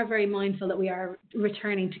 and we are very mindful that we are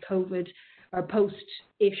returning to COVID or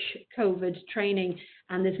post-ish COVID training,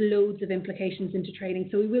 and there's loads of implications into training.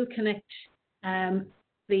 So we will connect our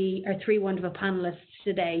three wonderful panelists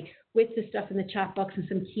today with the stuff in the chat box and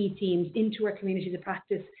some key themes into our communities of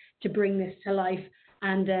practice to bring this to life.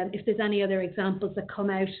 And if there's any other examples that come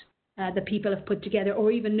out that people have put together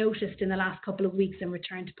or even noticed in the last couple of weeks in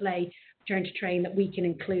return to play, return to train, that we can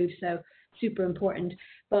include. So super important.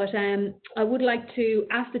 But I would like to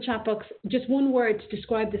ask the chat box just one word to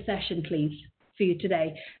describe the session, please, for you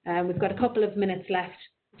today. We've got a couple of minutes left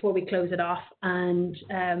before we close it off and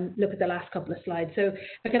look at the last couple of slides. So if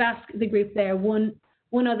I could ask the group there one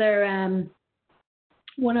other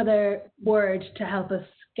word to help us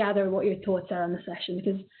gather what your thoughts are on the session,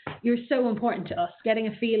 because you're so important to us. Getting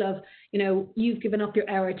a feel of, you've given up your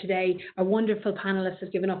hour today, our wonderful panelists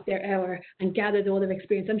have given up their hour and gathered all their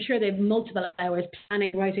experience. I'm sure they have multiple hours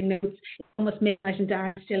planning, writing notes. It's almost midnight and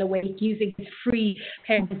Darren's still awake, using his free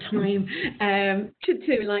parent time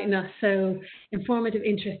to enlighten us. So informative,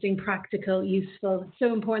 interesting, practical, useful. It's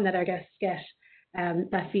so important that our guests get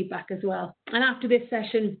that feedback as well. And after this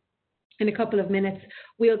session, in a couple of minutes,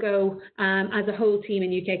 we'll go as a whole team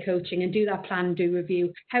in UK Coaching and do that plan and do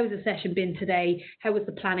review. How has the session been today? How was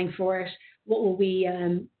the planning for it? What will we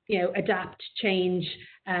adapt, change,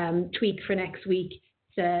 tweak for next week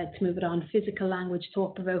to move it on? Physical language,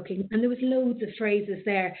 thought-provoking. And there was loads of phrases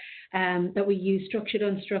there that we use: structured,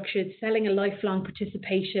 unstructured, selling a lifelong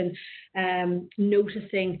participation,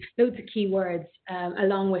 noticing, loads of key words,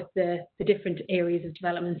 along with the different areas of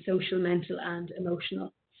development: social, mental and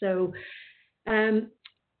emotional. So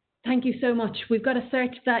thank you so much. We've got a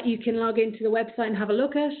search that you can log into the website and have a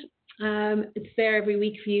look at. It's there every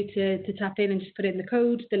week for you to tap in and just put in the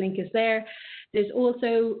code. The link is there. There's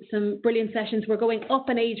also some brilliant sessions. We're going up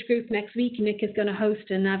an age group next week. Nick is going to host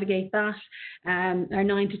and navigate that. Our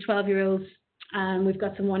 9 to 12-year-olds. We've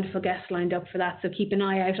got some wonderful guests lined up for that, so keep an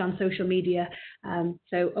eye out on social media.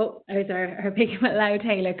 There's our big loud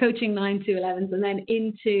hailer, coaching 9 to 11s, and then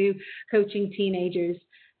into coaching teenagers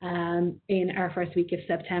in our first week of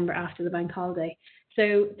September after the bank holiday.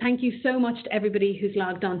 So thank you so much to everybody who's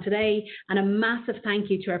logged on today, and a massive thank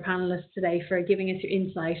you to our panelists today for giving us your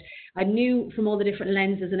insight. I knew from all the different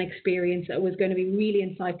lenses and experience that it was going to be really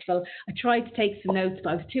insightful. I tried to take some notes,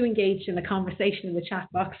 but I was too engaged in the conversation in the chat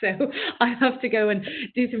box, so I have to go and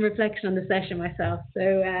do some reflection on the session myself.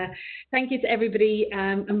 So thank you to everybody.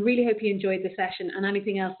 I really hope you enjoyed the session, and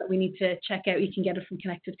anything else that we need to check out, you can get it from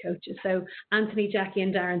Connected Coaches. So Anthony, Jackie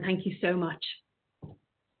and Darren, thank you so much.